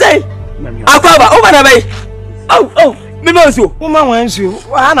 Let's say, I'll cover over the way. Oh. Mimoso, woman wants you.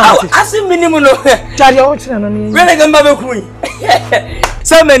 I see minimum of Charlie. When I come back, Queen.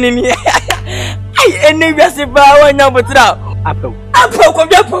 So many. I never see by number now. Apple, come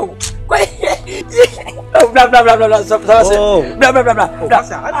up. Oh, blah blah blah blah. So, blah blah blah blah.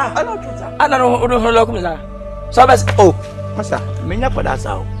 I don't know who look me. So, oh, Master, me up for that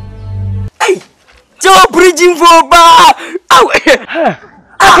sound. Hey, Joe bridging for bar. Oh, I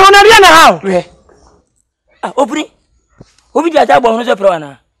can't know how. Opening. Who be the other one who's a pro?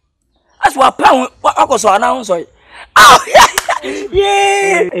 That's what pound what was so announced. Oh,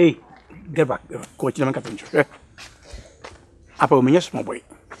 yeah. Hey, get back, coach. I'm coming. Apple, me, small boy.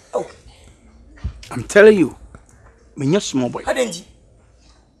 Oh, I'm telling you, me, small boy. How did you?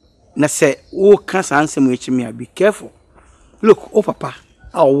 Na say, oh, can't answer me. Be careful. Look, oh, papa,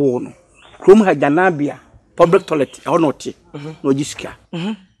 I warn. Chrome had Janabia, public toilet, or not, no disca.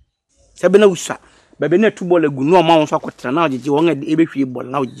 Sabina Usa. Baby, net 2 ball no amount of now. Did you want a baby ball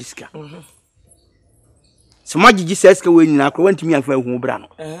now? Jiska. So much Jesus when I went to me and for Brano.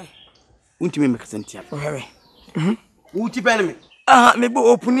 Won't you make a sentia? Would you pay me? Maybe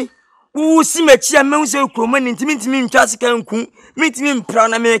open it. Who see me, Chiaman, so common intimate me in Chassican, meet me in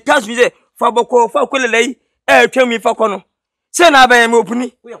Prana, may catch me there for Boko, for Quilly, tell me for Cono. Send I am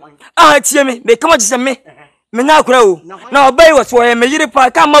opening. Cheer me, they come to me. Mena crow. Now, bay was why I made a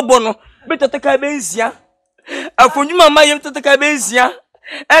park, come up bono. Better take a bensia. I found you, mamma, you to take a bensia.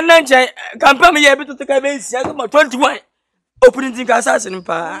 And then, come me able to take a bensia. Come on, 21. Opening the assassin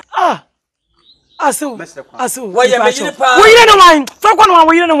pa. Asu, why you made it? We don't mind. So, one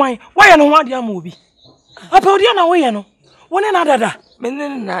way, you know why. Why I don't want your movie. I told you no way, no. One another.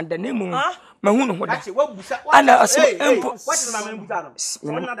 Men, the name of Mahuna. And I say, what is my name?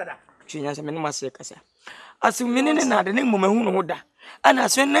 She has a minimum circus. As you mean, the name of Mahuna. And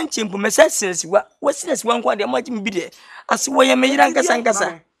as when Nanchim Messrs. What's this one quite much be there? As why I made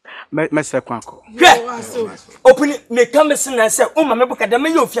Rankasa. Mr. Quanko. Open it, may come and say, oh, my book at the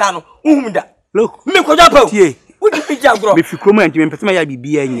Mayo Fiano. Look, make what up. What do you think? If you come and you may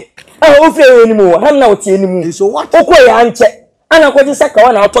be any. I won't say anymore. I'm not anymore. So what? Okay, I'm check. And I got the second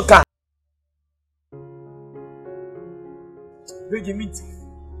one out of car. Ready meeting.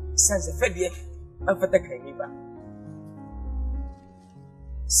 Since the February, I'm for the Kaniba.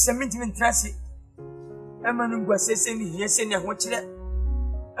 70 Tracy. I'm going to say, yes, and I want you.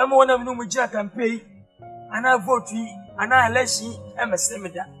 I'm one of them with Jack and pay. And I vote you, and I let you, I'm a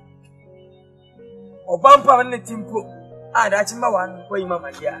seminar. Or bumper on the temple. Ah, that's my one for you,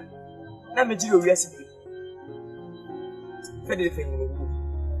 Mamma, dear. Let me do your recipe.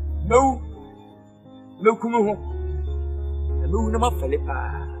 No, no, come home. The moon of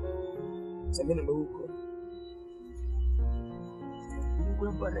Philippa. Seven move.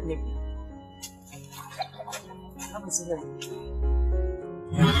 Mama,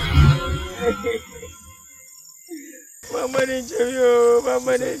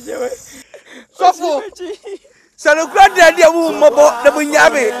 so no grad daddy who mobo the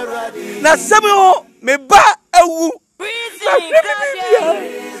bunyabe. Na Samuel me ba awu.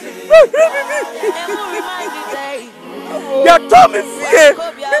 Ya told me fear.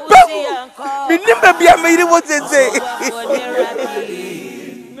 Me nimba bia me iri what say.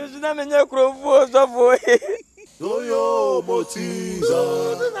 Nizuna me nya krofo so fo. Yo motiza.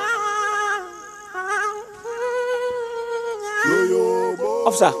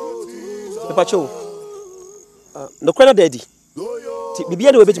 Officer, the patrol. No crane daddy.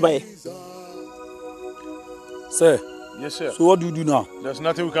 Bibia de obeti bae. Sir. Yes, sir. So what do you do now? There's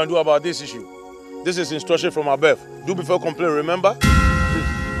nothing we can do about this issue. This is instruction from above. Do before complain, remember?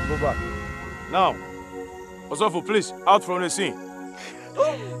 Please, go back. Now, Osofo, please, out from the scene.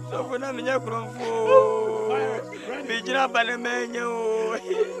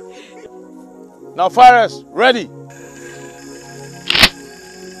 Now, fires, ready.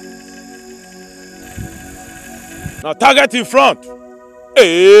 Now target in front.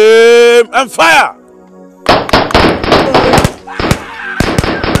 Aim and fire.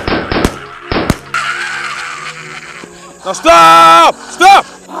 Now stop! Stop!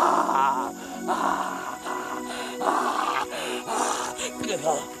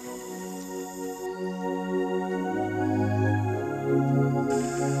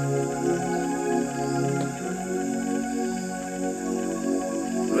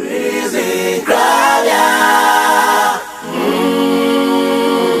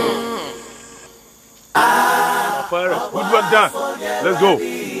 Good one done. Let's go.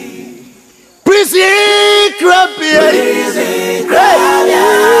 Prissy Crabia.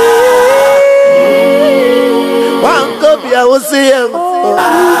 One copy I was saying.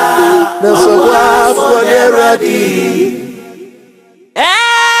 No so for the ready.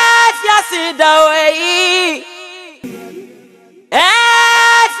 Sit away.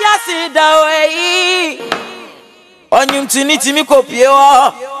 Sit away. On you to need to me copy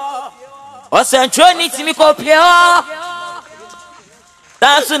or central need to me copy.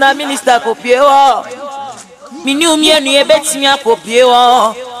 That's when a minister copy. Me knew me and you bet me a copy.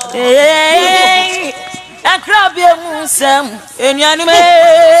 Hey, and crab your moonsam and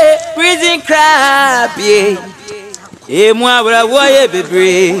yanime prison crab. E moi bra woye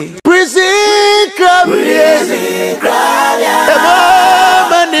bebre prison crab prison crab